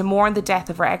 to mourn the death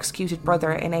of her executed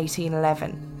brother in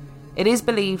 1811. It is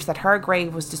believed that her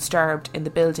grave was disturbed in the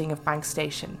building of Bank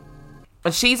Station.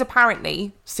 But she's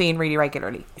apparently seen really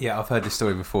regularly. Yeah, I've heard this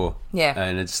story before. Yeah.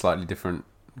 And it's slightly different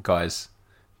guys,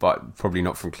 but probably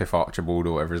not from Cliff Archibald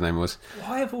or whatever his name was.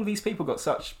 Why have all these people got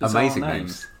such bizarre Amazing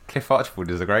names. Cliff Archibald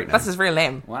is a great name. That's his real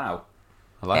name. Wow,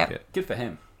 I like Yeah. it. good for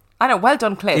him. I know, well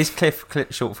done, Cliff. Is Cliff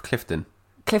short for Clifton?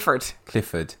 Clifford.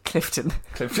 Clifford. Clifton.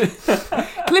 Cliff.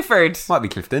 Clifford. Might be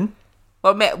Clifton.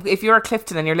 Well, if you're a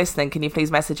Clifton and you're listening, can you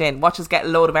please message in? Watch us get a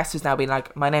load of messages now being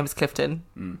like, my name is Clifton.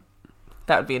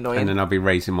 That would be annoying. And then I'll be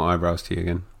raising my eyebrows to you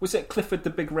again. Was it Clifford the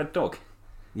big red dog?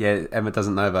 Yeah, Emma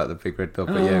doesn't know about the big red dog,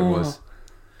 but yeah, it was.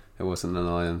 It wasn't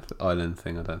an island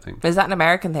thing, I don't think. Is that an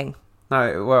American thing?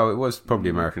 No, well, it was probably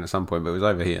American at some point, but it was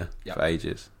over here for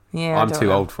ages. Yeah, I'm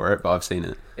too old for it, but I've seen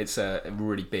it. It's a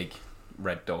really big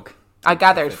red dog. I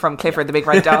gathered from Clifford the Big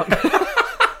Red Dog.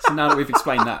 So now that we've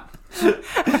explained that.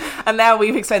 And now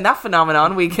we've explained that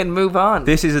phenomenon, we can move on.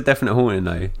 This is a definite haunting,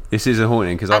 though. This is a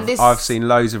haunting, because I've seen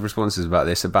loads of responses about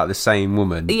this, about the same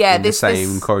woman in the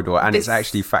same corridor, and it's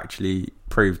actually factually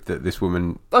proved that this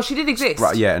woman... Oh, she did exist?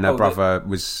 Right, yeah, and her brother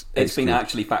was... It's been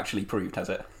actually factually proved, has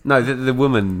it? No, the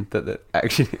woman that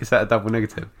actually... Is that a double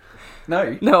negative?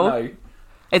 No.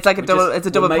 It's like it's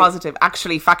a double positive,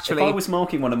 actually, factually. If I was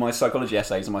marking one of my psychology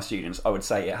essays on my students, I would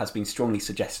say it has been strongly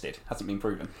suggested, hasn't been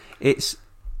proven.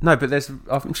 No, but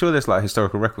I'm sure there's like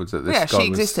historical records that this guy she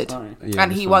existed.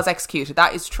 And he was executed.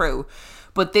 That is true.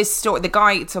 But this story, the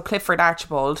guy, so Clifford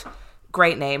Archibald,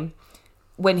 great name,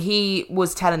 when he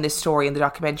was telling this story in the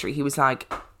documentary, he was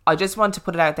like, I just want to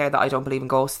put it out there that I don't believe in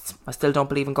ghosts. I still don't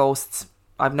believe in ghosts.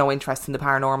 I have no interest in the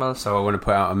paranormal. So I want to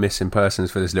put out a missing persons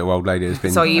for this little old lady that's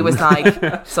been... So he was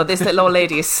like, so this little old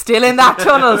lady is still in that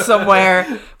tunnel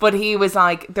somewhere. But he was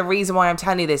like, the reason why I'm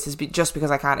telling you this is just because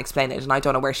I can't explain it and I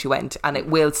don't know where she went. And it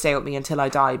will stay with me until I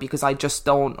die because I just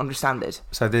don't understand it.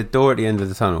 So the door at the end of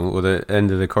the tunnel or the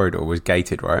end of the corridor was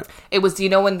gated, right? It was,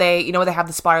 when they have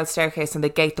the spiral staircase and they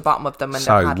gate the bottom of them and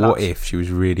they're padlocked. What if she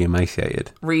was really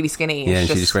emaciated? Really skinny. Yeah, and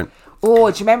she just went... Oh,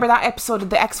 do you remember that episode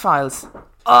of The X-Files?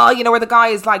 Oh, where the guy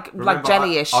is like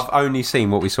jellyish. I've only seen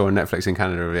what we saw on Netflix in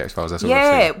Canada of the X-Files. That's all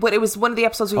I've seen. But it was one of the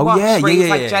episodes we watched where he was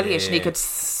like jellyish and he could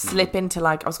slip into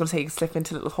slip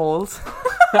into little holes.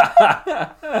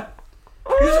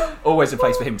 Always a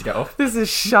place for him to get off. This is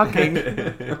shocking.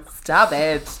 Stop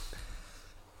it.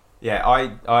 Yeah,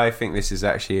 I think this is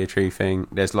actually a true thing.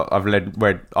 There's I've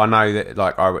read. I know that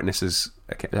like eyewitness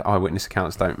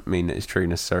accounts don't mean that it's true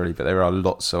necessarily, but there are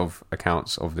lots of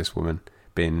accounts of this woman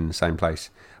being in the same place,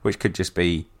 which could just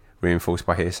be reinforced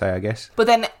by hearsay, I guess. But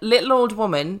then little old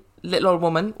women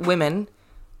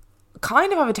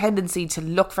kind of have a tendency to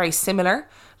look very similar.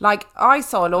 Like I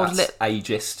saw a load of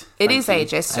ageist. It is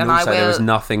ageist, and also there was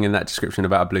nothing in that description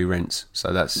about a blue rinse,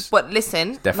 so that's... But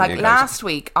listen, like last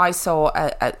week I saw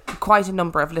quite a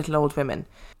number of little old women.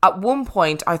 At one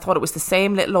point I thought it was the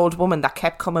same little old woman that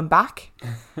kept coming back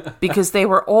because they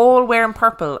were all wearing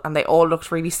purple and they all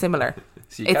looked really similar.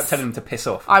 So you kept telling them to piss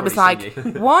off. I was like,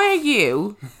 why do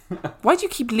you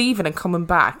keep leaving and coming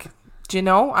back? Do you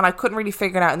know? And I couldn't really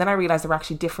figure it out. And then I realised they were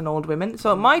actually different old women.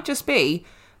 So it might just be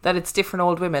that it's different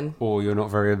old women. Or you're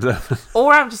not very observant.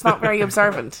 Or I'm just not very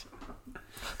observant.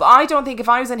 But I don't think, if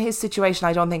I was in his situation,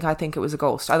 I think it was a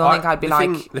ghost. I don't think I'd be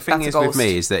the thing is with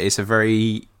me is that it's a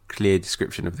very clear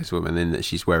description of this woman in that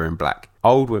she's wearing black.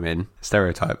 Old women,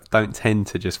 stereotype, don't tend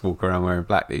to just walk around wearing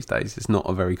black these days. It's not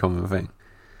a very common thing.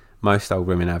 Most old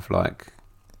women have like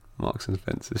Marks and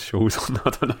Spencer's shawls on.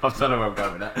 I don't know where I'm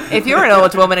going with that. If you're an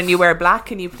old woman and you wear black,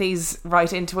 can you please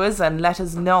write into us and let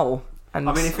us know? And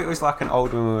I mean, if it was like an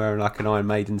old woman wearing like an Iron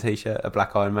Maiden t-shirt, a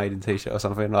black Iron Maiden t-shirt or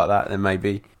something like that, then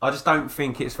maybe. I just don't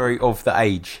think it's very of the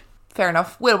age. Fair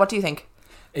enough. Will, what do you think?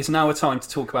 It's now a time to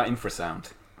talk about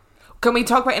infrasound. Can we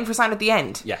talk about infrasound at the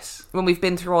end? Yes. When we've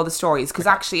been through all the stories, because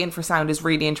actually infrasound is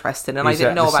really interesting, and I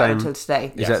didn't know about it until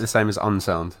today. Is that the same as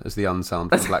unsound, as the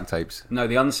unsound for black tapes? No,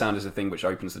 the unsound is the thing which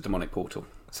opens the demonic portal.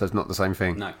 So it's not the same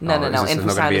thing? No. No.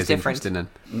 Infrasound is different.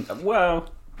 Well,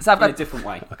 so in a different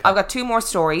way. Okay. I've got two more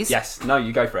stories. Yes. No,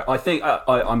 you go for it. I think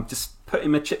I'm just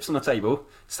putting my chips on the table.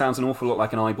 Sounds an awful lot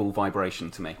like an eyeball vibration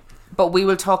to me. But we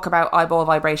will talk about eyeball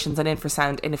vibrations and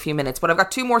infrasound in a few minutes. But I've got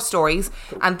two more stories,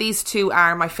 and these two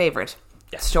are my favourite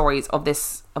stories of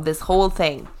this whole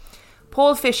thing.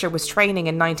 Paul Fisher was training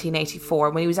in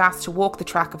 1984 when he was asked to walk the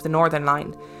track of the Northern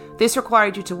Line. This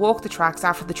required you to walk the tracks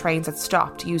after the trains had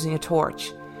stopped using a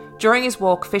torch. During his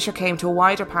walk, Fisher came to a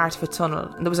wider part of a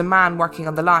tunnel, and there was a man working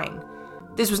on the line.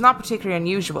 This was not particularly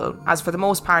unusual, as for the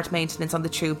most part maintenance on the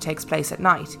tube takes place at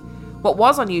night. What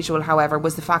was unusual, however,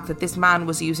 was the fact that this man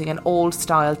was using an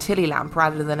old-style Tilly lamp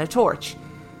rather than a torch.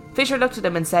 Fisher looked at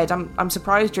him and said, I'm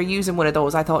surprised you're using one of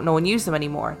those. I thought no one used them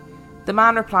anymore. The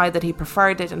man replied that he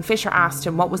preferred it, and Fisher asked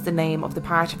him what was the name of the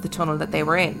part of the tunnel that they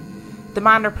were in. The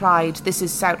man replied, "This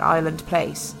is South Island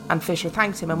Place," and Fisher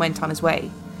thanked him and went on his way.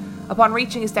 Upon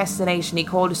reaching his destination, he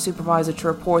called his supervisor to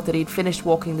report that he'd finished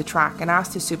walking the track and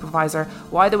asked his supervisor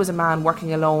why there was a man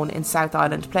working alone in South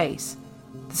Island Place.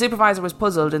 The supervisor was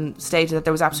puzzled and stated that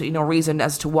there was absolutely no reason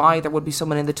as to why there would be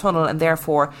someone in the tunnel, and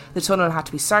therefore the tunnel had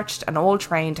to be searched and all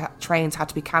trains had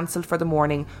to be cancelled for the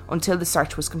morning until the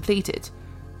search was completed.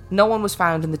 No one was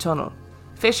found in the tunnel.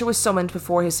 Fisher was summoned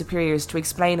before his superiors to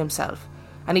explain himself,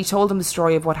 and he told them the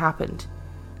story of what happened.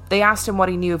 They asked him what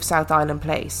he knew of South Island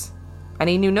Place, and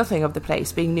he knew nothing of the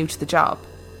place, being new to the job.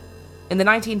 In the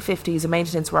 1950s, a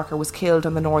maintenance worker was killed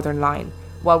on the Northern Line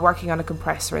while working on a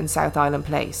compressor in South Island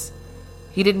Place.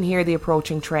 He didn't hear the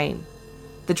approaching train.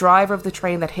 The driver of the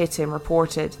train that hit him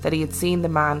reported that he had seen the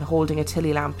man holding a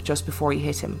Tilly lamp just before he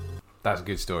hit him. That's a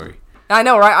good story. I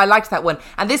know, right? I liked that one.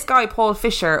 And this guy, Paul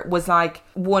Fisher, was like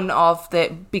one of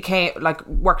the,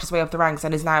 worked his way up the ranks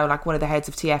and is now like one of the heads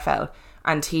of TfL.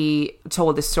 And he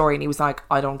told this story and he was like,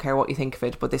 I don't care what you think of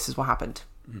it, but this is what happened.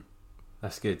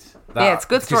 That's good. Yeah, it's a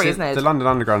good story, isn't it? The London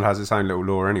Underground has its own little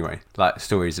lore anyway. Like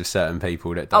stories of certain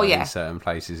people that died in certain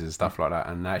places and stuff like that.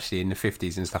 And actually in the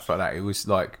 50s and stuff like that, it was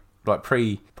like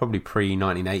probably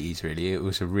pre-1980s really. It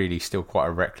was still quite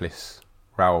a reckless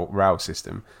rail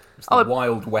system. It's the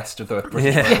wild west of the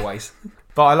British railways.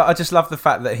 But I just love the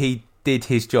fact that he did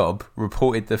his job,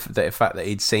 reported the fact that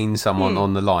he'd seen someone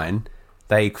on the line.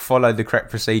 They followed the correct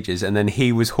procedures, and then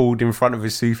he was hauled in front of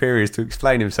his superiors to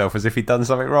explain himself as if he'd done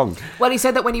something wrong. Well, he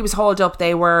said that when he was hauled up,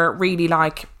 they were really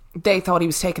like, they thought he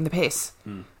was taking the piss.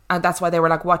 And that's why they were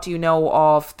like, what do you know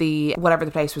of the, whatever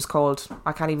the place was called?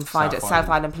 I can't even find it. South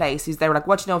Island Place. They were like,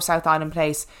 what do you know of South Island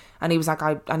Place? And he was like,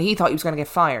 and he thought he was going to get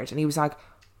fired. And he was like,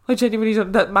 I genuinely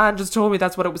don't, that man just told me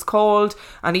that's what it was called.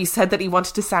 And he said that he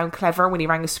wanted to sound clever when he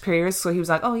rang his superiors. So he was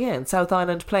like, oh yeah, in South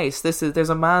Island Place, there's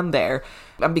a man there.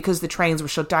 And because the trains were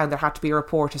shut down, there had to be a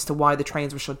report as to why the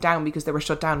trains were shut down, because they were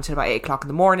shut down until about 8 o'clock in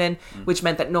the morning, which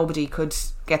meant that nobody could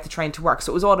get the train to work.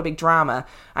 So it was all a big drama.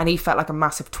 And he felt like a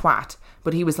massive twat.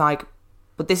 But he was like,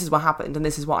 but this is what happened and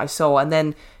this is what I saw. And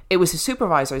then it was his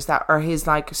supervisors his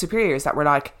like superiors that were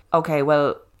like, okay,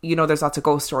 well, you know, there's lots of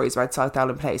ghost stories about South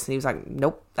Island Place. And he was like,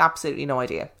 nope, absolutely no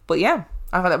idea. But yeah,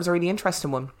 I thought that was a really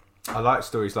interesting one. I like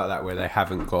stories like that where they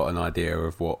haven't got an idea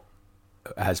of what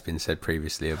has been said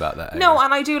previously about that area. No,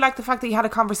 and I do like the fact that he had a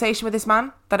conversation with this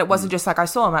man, that it wasn't just like, I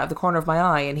saw him out of the corner of my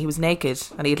eye and he was naked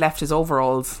and he had left his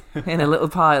overalls in a little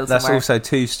pile somewhere. That's also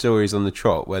 2 stories on the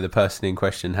trot where the person in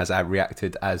question has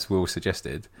reacted as Will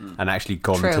suggested and actually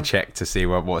gone to check to see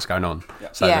what's going on.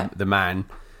 Yep. So the man,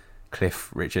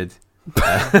 Cliff Richard...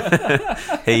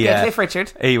 Cliff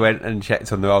Richard. He went and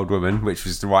checked on the old woman, which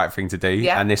was the right thing to do.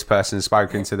 And this person's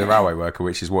spoken to the railway worker,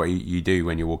 which is what you do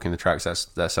when you're walking the tracks.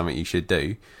 That's something you should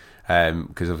do,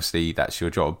 because obviously that's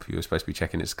your job. You're supposed to be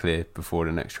checking it's clear before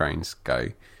the next trains go.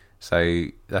 So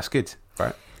that's good,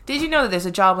 right? Did you know that there's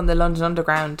a job on the London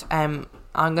Underground? I'm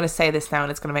going to say this now and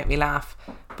it's going to make me laugh,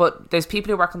 but there's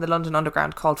people who work on the London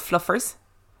Underground called fluffers.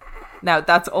 Now,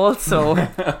 that's also,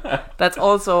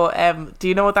 do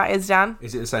you know what that is, Dan?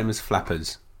 Is it the same as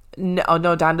flappers?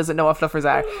 No, Dan doesn't know what fluffers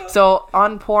are. So,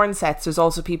 on porn sets, there's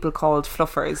also people called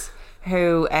fluffers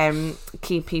who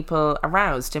keep people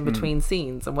aroused in between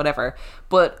scenes and whatever.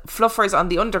 But fluffers on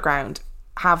the Underground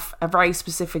have a very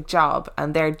specific job,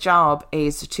 and their job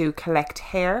is to collect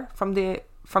hair from the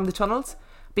tunnels.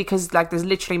 Because, like, there's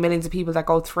literally millions of people that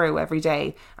go through every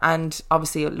day, and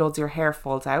obviously loads of your hair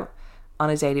falls out on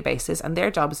a daily basis, and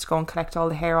their job is to go and collect all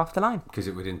the hair off the line. Because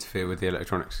it would interfere with the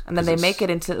electronics. And then they make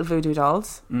it into little voodoo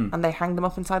dolls, and they hang them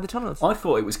up inside the tunnels. I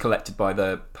thought it was collected by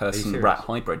the person-rat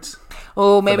hybrids.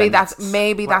 Oh, maybe that's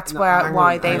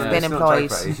why they've been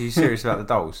employed. Are you serious about the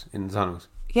dolls in the tunnels?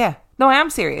 Yeah. No, I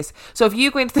am serious. So if you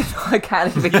go into the... I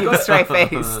can't even keep a straight face.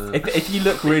 If you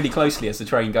look really closely as the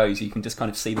train goes, you can just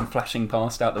kind of see them flashing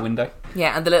past out the window.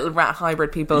 Yeah, and the little rat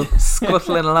hybrid people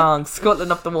scuttling along,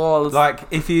 scuttling up the walls. Like,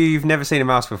 if you've never seen a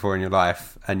mouse before in your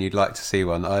life and you'd like to see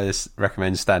one, I just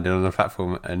recommend standing on the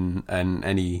platform and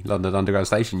any London Underground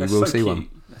station. You will see one.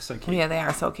 They're so cute. Yeah, they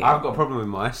are so cute. I've got a problem with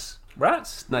mice.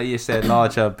 Rats? No, yes, they're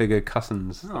larger, bigger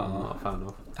cousins. I'm not a fan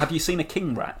of. Have you seen a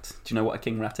king rat? Do you know what a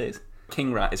king rat is?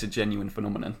 King rat is a genuine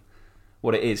phenomenon.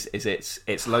 What it is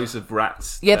it's loads of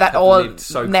rats that all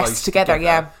so nest together,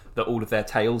 that all of their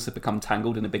tails have become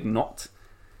tangled in a big knot.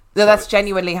 No, that's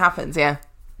genuinely happens, yeah.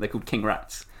 They're called king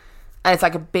rats. And it's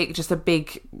like a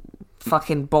big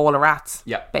fucking ball of rats,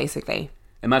 basically.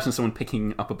 Imagine someone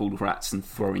picking up a ball of rats and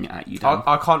throwing it at you.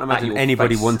 I can't imagine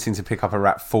anybody wanting to pick up a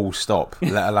rat full stop,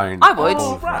 let alone... I would.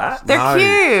 They're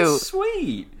cute.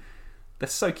 Sweet. They're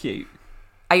so cute.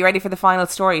 Are you ready for the final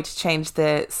story to change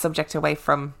the subject away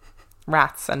from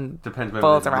rats and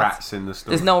balls of rats? In the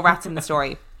story. There's no rats in the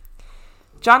story.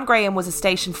 John Graham was a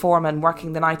station foreman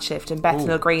working the night shift in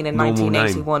Bethnal Green in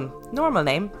 1981. Normal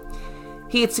name.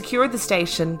 He had secured the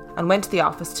station and went to the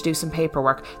office to do some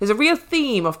paperwork. There's a real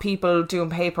theme of people doing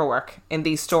paperwork in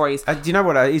these stories. Do you know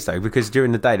what that is, though? Because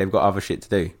during the day, they've got other shit to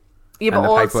do. Yeah, but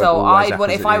also,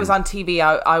 if I was on TV,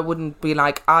 I wouldn't be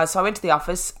like, so I went to the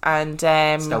office and...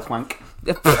 stealth wank.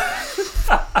 That's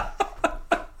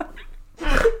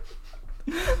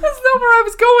not where I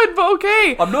was going, but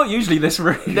okay. I'm not usually this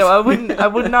rude. No, I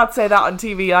would not say that on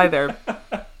TV either.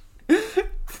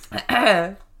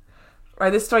 Right,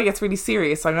 this story gets really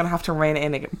serious, so I'm going to have to rein it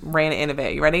in a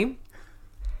bit. You ready?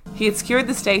 He had secured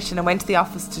the station and went to the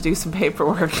office to do some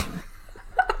paperwork.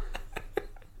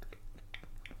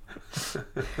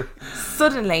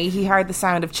 Suddenly, he heard the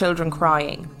sound of children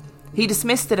crying. He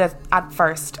dismissed it at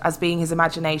first as being his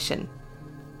imagination.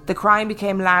 The crying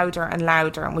became louder and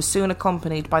louder and was soon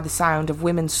accompanied by the sound of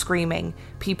women screaming,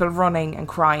 people running and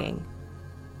crying.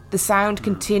 The sound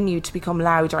continued to become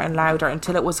louder and louder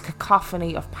until it was a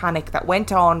cacophony of panic that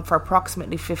went on for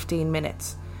approximately 15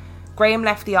 minutes. Graham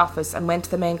left the office and went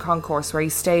to the main concourse where he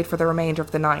stayed for the remainder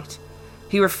of the night.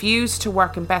 He refused to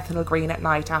work in Bethnal Green at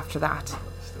night after that.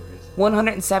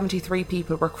 173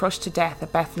 people were crushed to death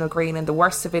at Bethnal Green in the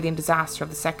worst civilian disaster of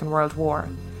the Second World War.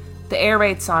 The air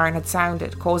raid siren had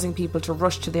sounded, causing people to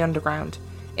rush to the underground.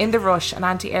 In the rush, an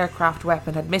anti-aircraft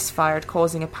weapon had misfired,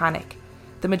 causing a panic.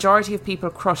 The majority of people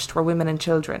crushed were women and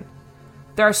children.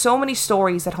 There are so many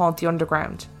stories that haunt the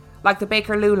underground. Like the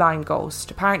Bakerloo line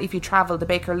ghost. Apparently if you travel the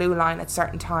Bakerloo line at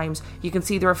certain times, you can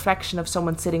see the reflection of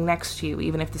someone sitting next to you,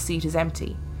 even if the seat is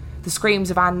empty. The screams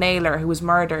of Anne Naylor, who was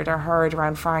murdered, are heard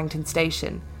around Farrington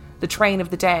Station. The Train of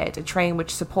the Dead, a train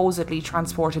which supposedly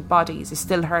transported bodies, is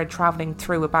still heard travelling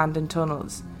through abandoned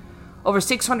tunnels. Over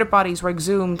 600 bodies were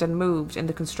exhumed and moved in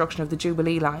the construction of the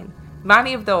Jubilee line.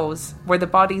 Many of those were the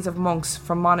bodies of monks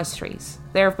from monasteries.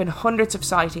 There have been hundreds of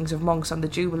sightings of monks on the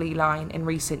Jubilee line in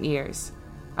recent years,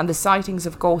 and the sightings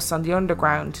of ghosts on the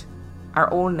underground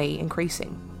are only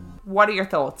increasing. What are your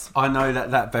thoughts? I know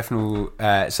that Bethnal,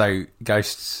 so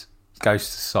ghosts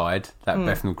aside, that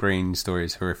Bethnal Green story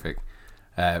is horrific.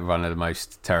 One of the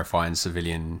most terrifying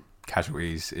civilian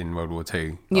casualties in World War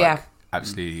II. Yeah.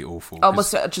 Absolutely awful.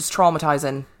 Almost just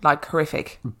traumatising, like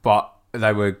horrific. But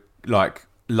they were like...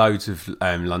 Loads of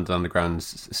London Underground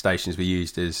stations were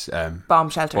used as bomb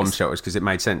shelters because it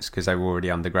made sense because they were already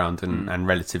underground and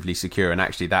relatively secure. And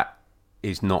actually, that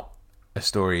is not a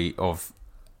story of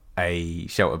a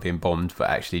shelter being bombed, but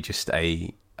actually just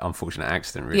a unfortunate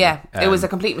accident. Really, yeah, it was a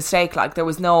complete mistake. Like there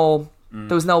was no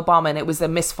bombing. It was a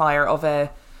misfire of an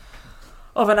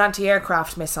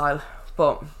anti-aircraft missile.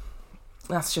 But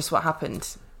that's just what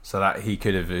happened. So that he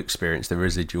could have experienced the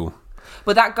residual.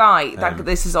 But that guy,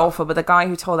 this is awful, but the guy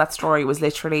who told that story was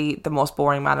literally the most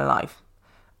boring man alive.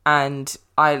 And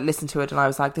I listened to it and I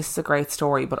was like, this is a great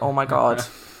story, but oh my God.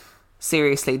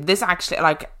 Seriously, this actually,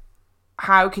 like,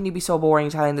 how can you be so boring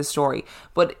telling this story?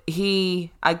 But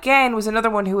he, again, was another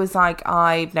one who was like,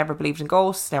 I've never believed in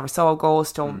ghosts, never saw a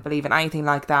ghost, don't believe in anything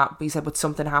like that. But he said, but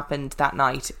something happened that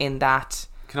night in that.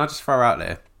 Can I just throw out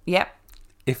there? Yep.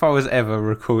 If I was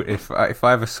ever if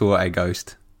I ever saw a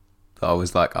ghost, I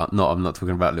was like, I'm not talking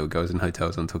about little girls in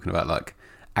hotels. I'm talking about like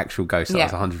actual ghosts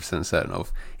that I was 100% certain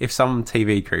of. If some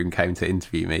TV crew came to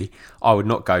interview me, I would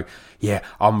not go, yeah,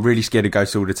 I'm really scared of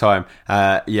ghosts all the time.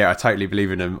 Yeah, I totally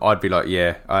believe in them. I'd be like,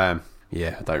 yeah, I am.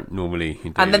 Yeah, I don't normally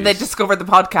do And then they'd discover the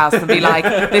podcast and be like,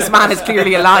 this man is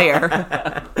clearly a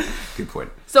liar. Good point.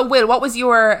 So, Will, what was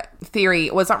your theory?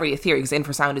 Well, it's not really a theory because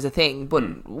infrasound is a thing, but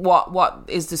what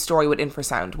is the story with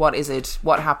infrasound? What is it?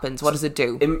 What happens? What does it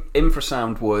do?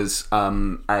 Infrasound was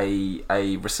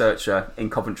a researcher in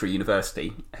Coventry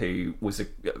University who was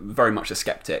very much a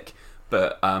skeptic,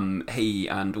 but he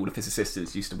and all of his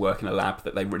assistants used to work in a lab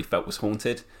that they really felt was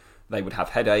haunted. They would have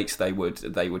headaches. They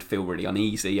would feel really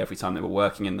uneasy every time they were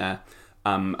working in there.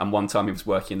 And one time he was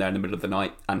working there in the middle of the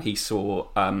night and he saw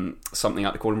something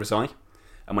out the corner of his eye.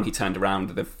 And when he turned around,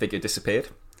 the figure disappeared.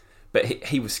 But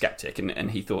he was skeptic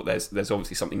and he thought there's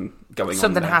obviously something going on.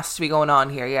 Something has to be going on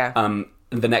here, yeah.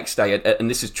 The next day, and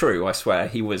this is true, I swear,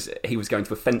 he was going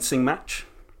to a fencing match.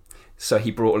 So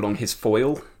he brought along his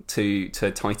foil to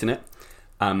tighten it.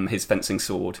 His fencing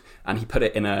sword, and he put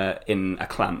it in a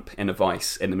clamp, in a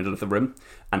vice in the middle of the room,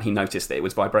 and he noticed that it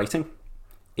was vibrating,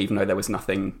 even though there was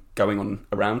nothing going on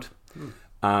around.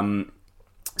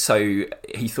 So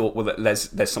he thought, well,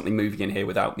 there's something moving in here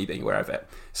without me being aware of it.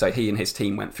 So he and his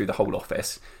team went through the whole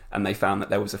office, and they found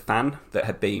that there was a fan that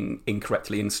had been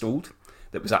incorrectly installed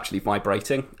that was actually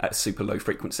vibrating at a super low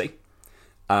frequency.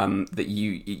 That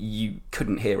you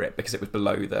couldn't hear it because it was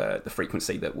below the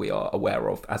frequency that we are aware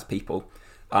of as people.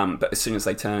 But as soon as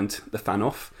they turned the fan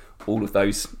off, all of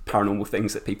those paranormal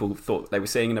things that people thought they were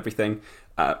seeing and everything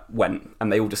went.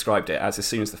 And they all described it as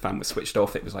soon as the fan was switched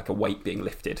off, it was like a weight being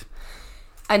lifted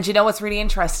And you know what's really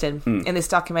interesting? In this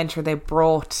documentary, they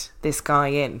brought this guy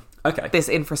in. Okay. This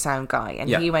infrasound guy. And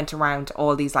he went around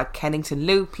all these, like Kennington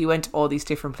Loop. He went to all these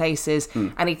different places.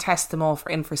 And he tested them all for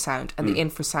infrasound. And the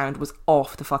infrasound was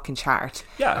off the fucking chart.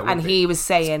 Yeah. And he was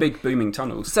saying... It's big booming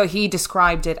tunnels. So he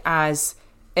described it as...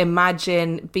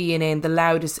 Imagine being in the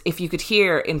loudest... If you could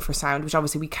hear infrasound, which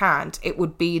obviously we can't, it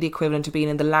would be the equivalent of being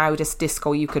in the loudest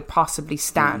disco you could possibly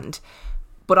stand.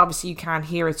 But obviously you can't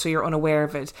hear it, so you're unaware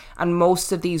of it. And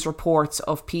most of these reports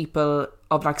of people,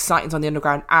 of like sightings on the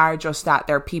underground, are just that.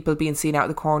 They're people being seen out of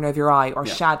the corner of your eye, or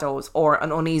shadows, or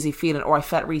an uneasy feeling, or I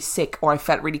felt really sick, or I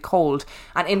felt really cold.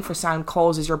 And infrasound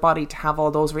causes your body to have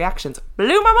all those reactions.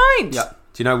 Blew my mind! Yeah.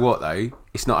 Do you know what, though?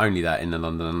 It's not only that in the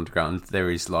London Underground. There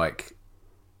is like...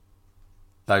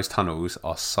 Those tunnels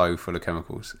are so full of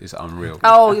chemicals. It's unreal.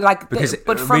 Oh, like, because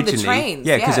but from the trains.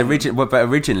 Yeah, because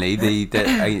originally,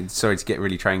 the sorry to get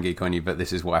really train geek on you, but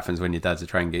this is what happens when your dad's a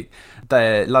train geek.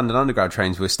 The London Underground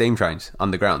trains were steam trains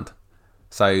underground.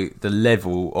 So the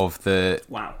level of the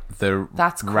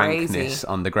That's rankness crazy.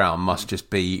 underground must just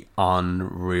be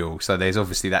unreal. So there's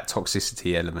obviously that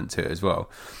toxicity element to it as well.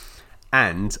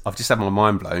 And I've just had my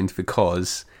mind blown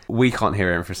because we can't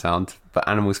hear infrasound, but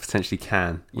animals potentially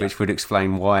can, which would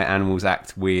explain why animals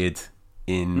act weird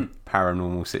in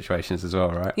paranormal situations as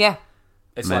well, right? Yeah.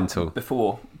 It's mental. Like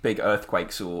before big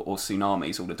earthquakes or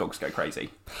tsunamis, all the dogs go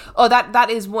crazy. Oh, that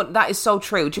is so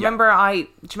true. Do you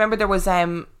remember there was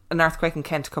an earthquake in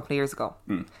Kent a couple of years ago,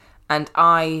 and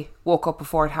I woke up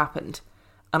before it happened,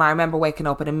 and I remember waking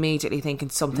up and immediately thinking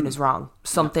something is wrong.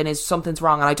 Something's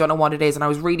wrong, and I don't know what it is. And I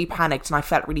was really panicked, and I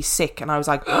felt really sick, and I was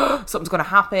like, something's going to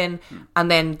happen.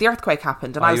 And then the earthquake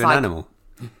happened, and I was like, "Are you an animal?"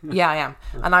 Yeah, I am.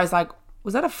 And I was like,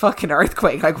 was that a fucking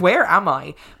earthquake? Like, where am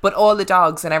I? But all the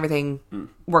dogs and everything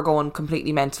were going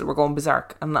completely mental. We're going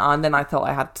berserk. And then I thought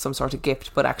I had some sort of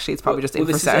gift, but actually it's probably just infrasound.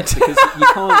 This is it,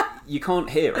 because you can't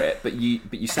hear it, but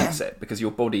you sense it because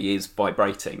your body is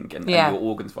vibrating and your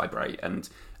organs vibrate and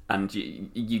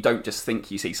you don't just think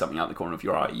you see something out the corner of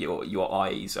your eye. Your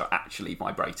eyes are actually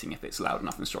vibrating if it's loud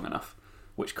enough and strong enough,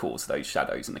 which cause those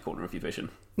shadows in the corner of your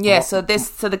vision. Yeah, so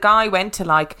the guy went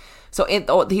to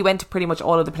he went to pretty much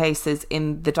all of the places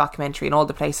in the documentary and all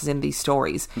the places in these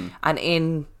stories, and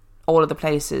in all of the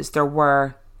places there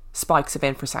were spikes of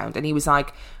infrasound, and he was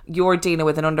like, you're dealing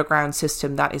with an underground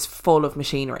system that is full of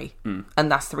machinery, and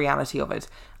that's the reality of it,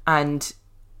 and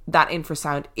that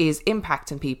infrasound is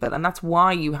impacting people, and that's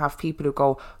why you have people who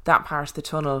go, that part of the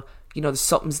tunnel, you know, there's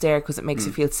something's there because it makes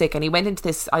you feel sick. And he went into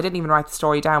this, I didn't even write the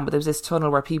story down, but there was this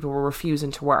tunnel where people were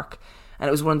refusing to work, and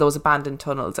it was one of those abandoned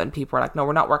tunnels, and people were like, no,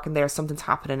 we're not working there, something's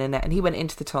happening in it. And he went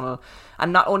into the tunnel,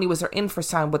 and not only was there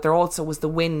infrasound, but there also was the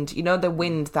wind, you know, the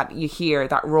wind that you hear,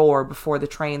 that roar before the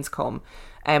trains come,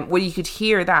 well, you could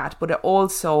hear that, but it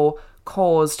also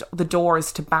caused the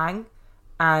doors to bang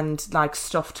and like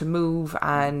stuff to move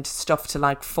and stuff to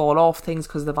like fall off things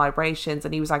because of the vibrations.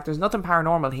 And he was like, there's nothing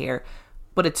paranormal here,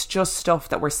 but it's just stuff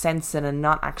that we're sensing and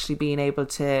not actually being able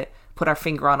to put our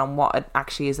finger on what it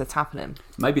actually is that's happening.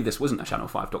 Maybe this wasn't a Channel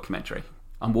 5 documentary.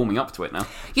 I'm warming up to it now.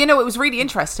 You know, it was really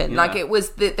interesting. Yeah. Like, it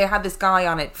was they had this guy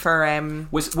on it for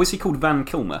Was he called Van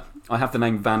Kilmer? I have the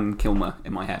name Van Kilmer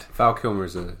in my head. Val Kilmer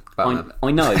is a Batman.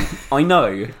 I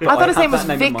know. But I thought his name have was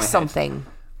that in my Vic head. something.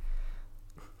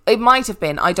 It might have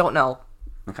been, I don't know.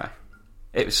 Okay.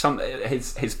 It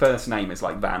was his first name is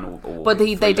like Van or But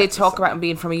they did letters, talk about him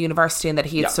being from a university and that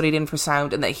he had studied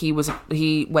infrasound and that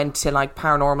he went to like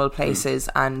paranormal places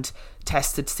and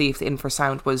tested to see if the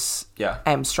infrasound was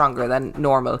stronger than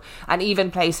normal. And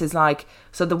even places like,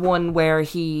 so the one where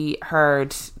he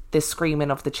heard the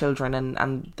screaming of the children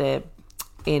and the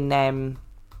in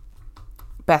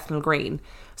Bethnal Green.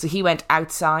 So he went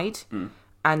outside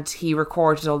and he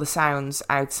recorded all the sounds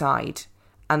outside.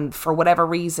 And for whatever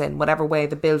reason, whatever way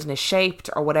the building is shaped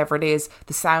or whatever it is,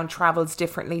 the sound travels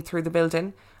differently through the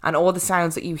building. And all the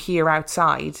sounds that you hear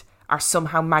outside are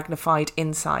somehow magnified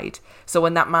inside. So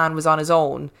when that man was on his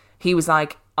own, he was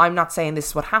like, I'm not saying this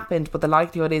is what happened, but the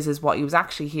likelihood is what he was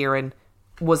actually hearing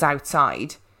was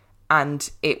outside.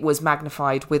 And it was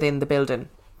magnified within the building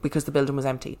because the building was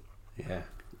empty. Yeah.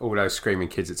 All those screaming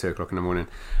kids at 2 o'clock in the morning.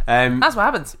 That's what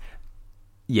happens.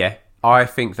 Yeah. I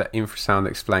think that infrasound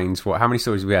explains how many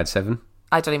stories we had? 7?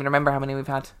 I don't even remember how many we've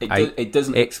had. It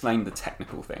doesn't explain the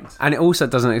technical things. And it also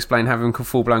doesn't explain having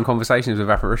full-blown conversations with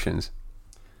apparitions.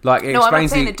 Like, it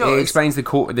explains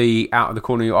the out of the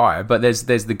corner of your eye, but there's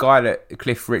the guy that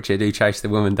Cliff Richard who chased the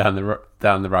woman down the road,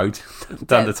 down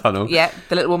the tunnel. Yeah,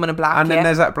 the little woman in black. And then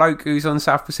there's that bloke who's on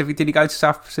South Pacific. Did he go to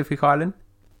South Pacific Island?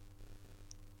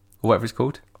 Or whatever it's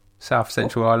called. South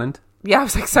Central Island. Yeah, I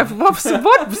was like, so what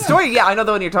story? Yeah, I know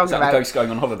the one you're talking about. The ghost going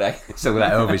on holiday. It's all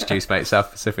that Elvis juice, mate.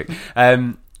 South Pacific.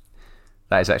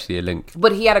 That is actually a link.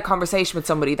 But he had a conversation with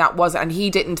somebody that was, and he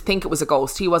didn't think it was a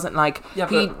ghost. He wasn't like. Yeah,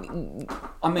 but,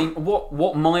 I mean,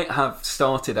 what might have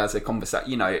started as a conversation?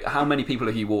 You know, how many people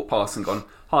have you walked past and gone,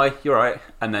 "Hi, you're right,"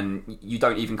 and then you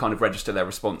don't even kind of register their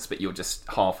response, but you're just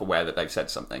half aware that they've said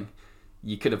something.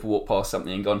 You could have walked past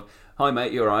something and gone, "Hi,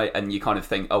 mate, you're right," and you kind of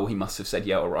think, "Oh, he must have said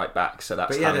yeah, all right" back, so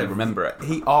that's how you remember it.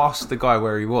 He asked the guy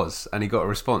where he was, and he got a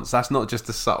response. That's not just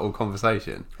a subtle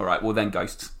conversation. All right, well then,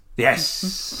 ghosts.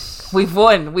 Yes, we've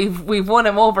won. We've won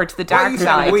him over to the dark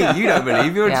side. You don't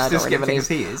believe. You're just as skeptic as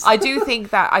he is. I do think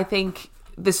that. I think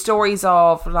the stories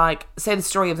of, like, say the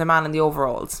story of the man in the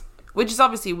overalls, which was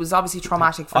obviously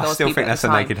traumatic for those people. I still think that's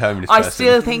a naked homeless person. I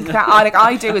still think that.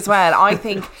 I do as well. I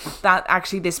think that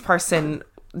actually this person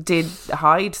did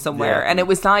hide somewhere, and it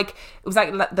was like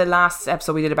the last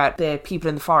episode we did about the people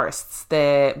in the forests,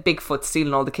 the Bigfoot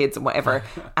stealing all the kids and whatever.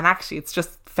 And actually, it's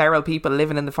just feral people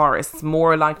living in the forests,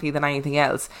 more likely than anything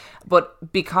else.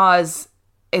 But because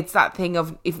it's that thing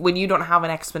of, when you don't have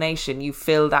an explanation, you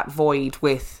fill that void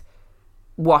with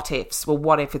what ifs. Well,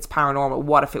 what if it's paranormal?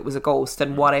 What if it was a ghost?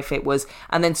 And what if it was?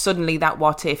 And then suddenly that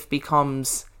what if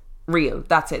becomes real.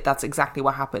 That's it. That's exactly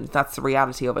what happened. That's the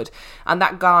reality of it. And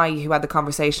that guy who had the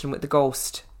conversation with the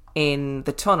ghost in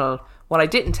the tunnel, what I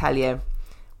didn't tell you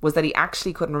was that he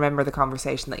actually couldn't remember the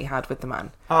conversation that he had with the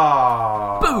man.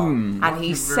 Oh, boom! And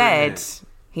he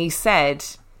said,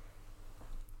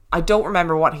 I don't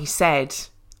remember what he said,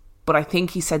 but I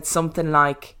think he said something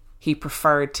like he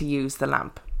preferred to use the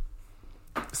lamp.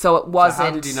 So it wasn't. So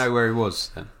how did he know where he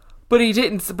was then? But he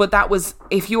didn't. But that was,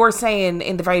 if you were saying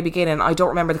in the very beginning, I don't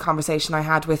remember the conversation I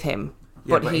had with him.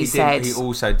 Yeah, but he said he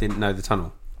also didn't know the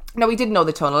tunnel. No, he didn't know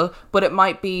the tunnel. But it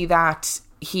might be that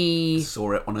he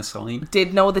saw it on a sign.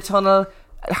 Did know the tunnel,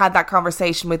 had that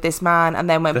conversation with this man, and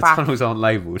then went back. The tunnels aren't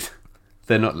labelled.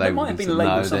 They're not labelled. They might have been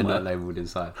labelled somewhere. They're not labelled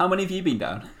inside. How many have you been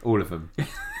down? All of them.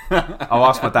 I'll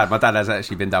ask my dad. My dad has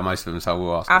actually been down most of them, so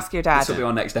we'll ask him. Your dad. This will be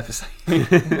our next episode.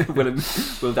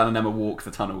 Will Dan and Emma walk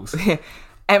the tunnels.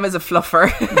 Emma's a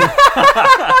fluffer.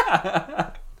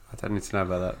 I don't need to know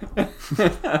about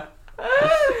that.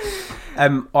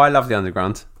 I love the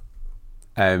underground,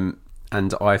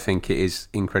 and I think it is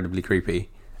incredibly creepy.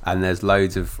 And there's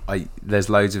loads of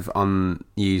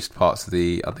unused parts of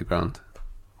the underground.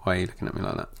 Why are you looking at me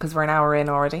like that? Because we're an hour in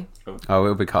already. Oh,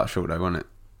 it'll be cut short though, won't it?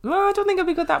 No, I don't think it'll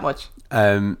be good that much.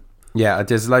 Yeah,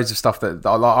 there's loads of stuff that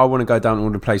I want to go down all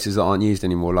the places that aren't used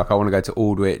anymore. Like I want to go to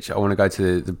Aldwych. I want to go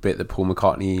to the bit that Paul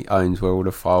McCartney owns, where all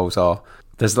the files are.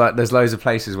 There's loads of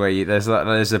places where there's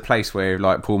a place where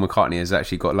like Paul McCartney has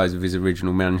actually got loads of his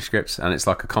original manuscripts, and it's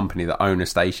like a company that own a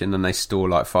station and they store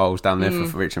like files down there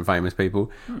for rich and famous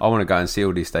people. I want to go and see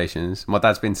all these stations. My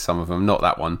dad's been to some of them, not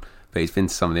that one, but he's been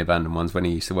to some of the abandoned ones when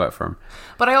he used to work for him.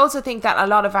 But I also think that a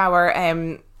lot of our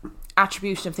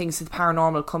attribution of things to the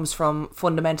paranormal comes from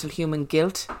fundamental human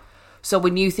guilt. So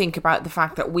when you think about the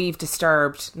fact that we've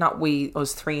disturbed, not we,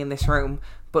 us three in this room,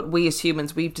 but we as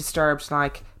humans, we've disturbed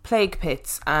like plague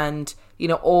pits and, you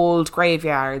know, old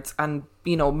graveyards and,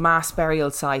 you know, mass burial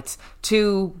sites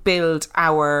to build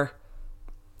our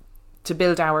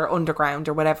underground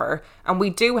or whatever, and we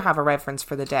do have a reverence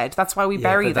for the dead. That's why we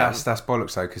bury them. That's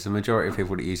bollocks though, because the majority of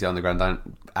people that use the underground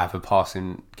don't have a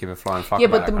passing, give a flying fuck. Yeah,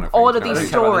 about but that kind of all thing,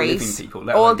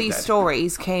 of these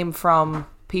stories came from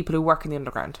people who work in the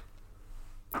underground.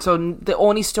 So the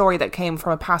only story that came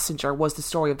from a passenger was the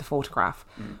story of the photograph,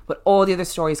 but all the other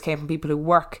stories came from people who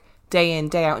work day in,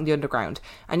 day out in the underground.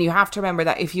 And you have to remember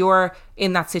that if you're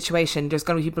in that situation, there's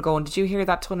going to be people going, "Did you hear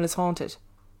that tunnel is haunted?"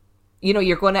 You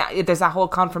know, there's that whole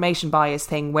confirmation bias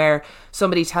thing where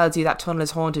somebody tells you that tunnel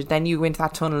is haunted, then you go into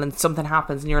that tunnel and something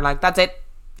happens and you're like, "That's it,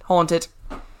 haunted."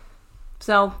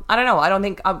 So, I don't know.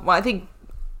 I think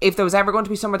if there was ever going to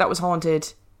be somewhere that was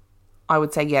haunted, I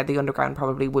would say, yeah, the underground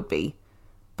probably would be.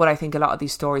 But I think a lot of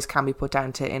these stories can be put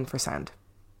down to infrasound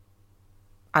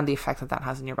and the effect that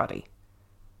has on your body.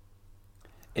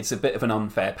 It's a bit of an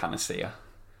unfair panacea.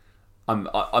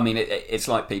 I mean, it's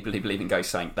like people who believe in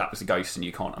ghosts saying that was a ghost and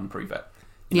you can't unprove it.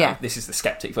 You know, this is the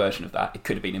skeptic version of that. It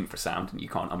could have been infrasound and you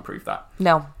can't unprove that.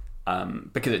 No.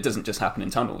 Because it doesn't just happen in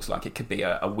tunnels. Like it could be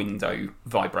a window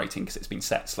vibrating because it's been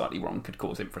set slightly wrong could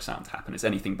cause infrasound to happen. It's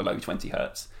anything below 20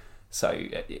 hertz. So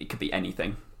it could be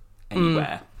anything,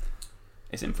 anywhere.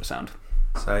 Is infrasound.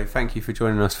 So thank you for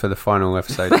joining us for the final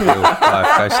episode of Real Life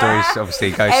Ghost Stories.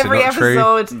 Obviously, ghosts are not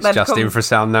true. It's just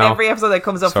infrasound now. Every episode that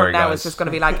comes up from now is just going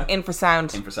to be like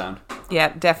infrasound. Infrasound.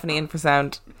 Yeah, definitely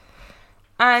infrasound.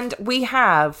 And we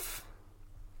have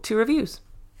 2 reviews.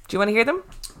 Do you want to hear them?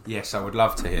 Yes, I would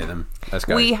love to hear them. Let's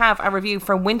go. We have a review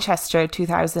from Winchester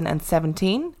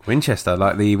 2017. Winchester,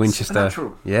 like the Winchester.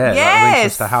 Supernatural. Yeah, Yes! like the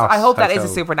Winchester House. I hope that is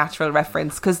Hotel. a Supernatural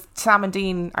reference, because Sam and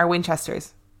Dean are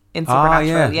Winchesters in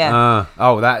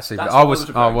Supernatural. That's it. That's I what was.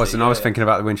 I I was wasn't. I was yeah. thinking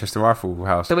about the Winchester Rifle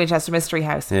House. The Winchester Mystery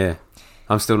House. Yeah,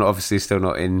 I'm still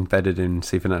not embedded in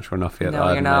Supernatural enough yet. No,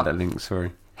 I you're haven't not. made that link.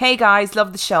 Sorry. Hey guys,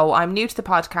 love the show. I'm new to the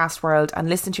podcast world and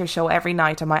listen to your show every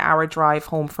night on my hour drive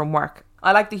home from work.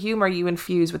 I like the humour you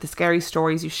infuse with the scary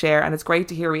stories you share, and it's great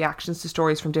to hear reactions to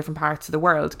stories from different parts of the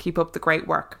world. Keep up the great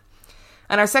work.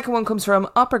 And our second one comes from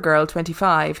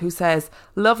Uppergirl25, who says,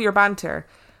 love your banter.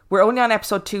 We're only on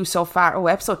episode 2 so far. Oh,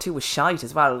 episode 2 was shite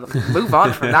as well. Move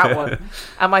on from that one.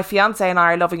 And my fiance and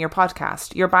I are loving your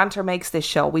podcast. Your banter makes this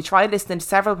show. We tried listening to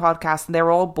several podcasts and they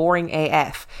were all boring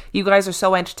AF. You guys are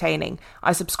so entertaining.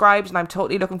 I subscribed and I'm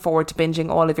totally looking forward to binging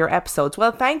all of your episodes.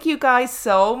 Well, thank you guys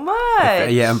so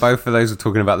much. Yeah, and both of those are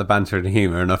talking about the banter and the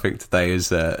humour, and I think today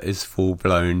is full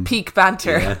blown Peak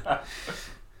banter. Yeah.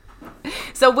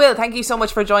 So, Will, thank you so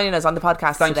much for joining us on the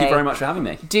podcast Thank today. you very much for having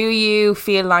me. Do you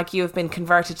feel like you have been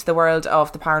converted to the world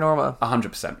of the paranormal?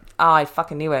 100%. Oh, I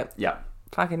fucking knew it. Yeah.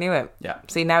 Fucking knew it. Yeah.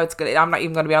 See, now it's good. I'm not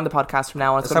even going to be on the podcast from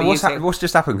now on. It's So going to be what's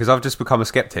just happened? Because I've just become a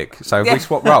skeptic. So if Yeah. we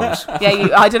swap roles, Yeah,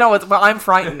 I don't know. Well, I'm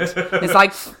frightened. It's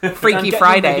like Freaky Get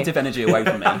Friday. your negative energy away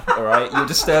from me, all right? You're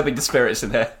disturbing the spirits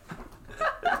in here.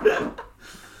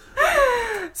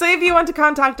 So if you want to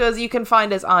contact us, you can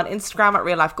find us on Instagram at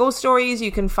Real Life Ghost Stories.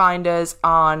 You can find us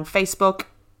on Facebook.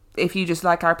 If you just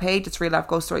like our page, it's Real Life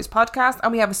Ghost Stories Podcast.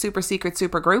 And we have a super secret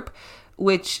super group,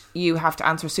 which you have to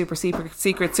answer super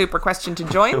question to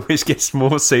join. which gets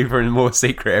more super and more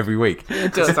secret every week.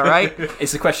 It does, all right?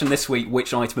 It's the question this week,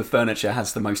 which item of furniture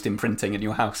has the most imprinting in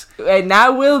your house? It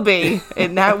now will be.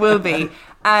 It now will be.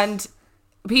 And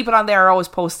people on there are always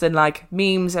posting like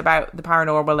memes about the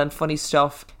paranormal and funny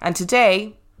stuff. And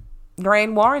today,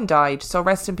 Lorraine Warren died. So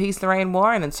rest in peace, Lorraine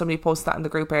Warren. And somebody posted that in the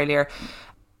group earlier.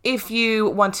 If you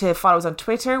want to follow us on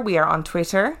Twitter, we are on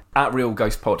Twitter. At Real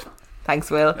Ghost Pod. Thanks,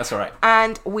 Will. That's all right.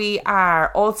 And we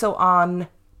are also on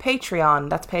Patreon.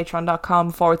 That's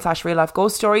patreon.com/Real Life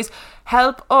Ghost Stories.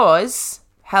 Help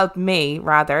me,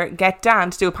 get Dan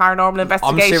to do a paranormal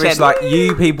investigation. I'm serious, like,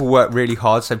 you people work really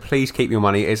hard, so please keep your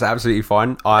money. It's absolutely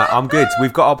fine. I'm good.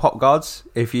 We've got our pop guards.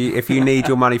 If you need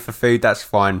your money for food, that's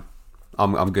fine.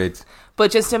 I'm good.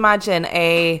 But just imagine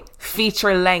a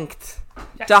feature-length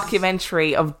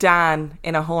documentary of Dan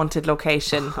in a haunted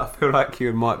location. I feel like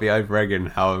you might be over-egging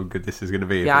how good this is going to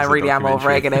be. Yeah, I really am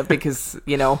over-egging it because,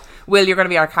 Will, you're going to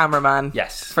be our cameraman.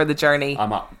 Yes. For the journey.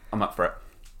 I'm up for it.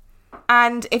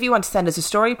 And if you want to send us a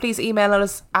story, please email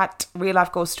us at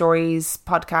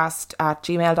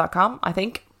reallifeghoststoriespodcast@gmail.com, I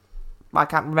think. I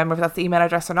can't remember if that's the email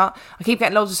address or not. I keep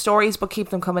getting loads of stories, but keep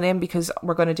them coming in because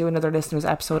we're going to do another listeners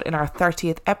episode in our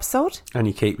 30th episode. And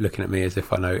you keep looking at me as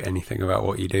if I know anything about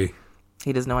what you do.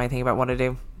 He doesn't know anything about what I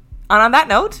do. And on that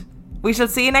note, we shall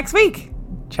see you next week.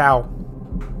 Ciao.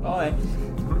 Bye.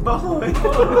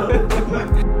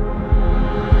 Bye.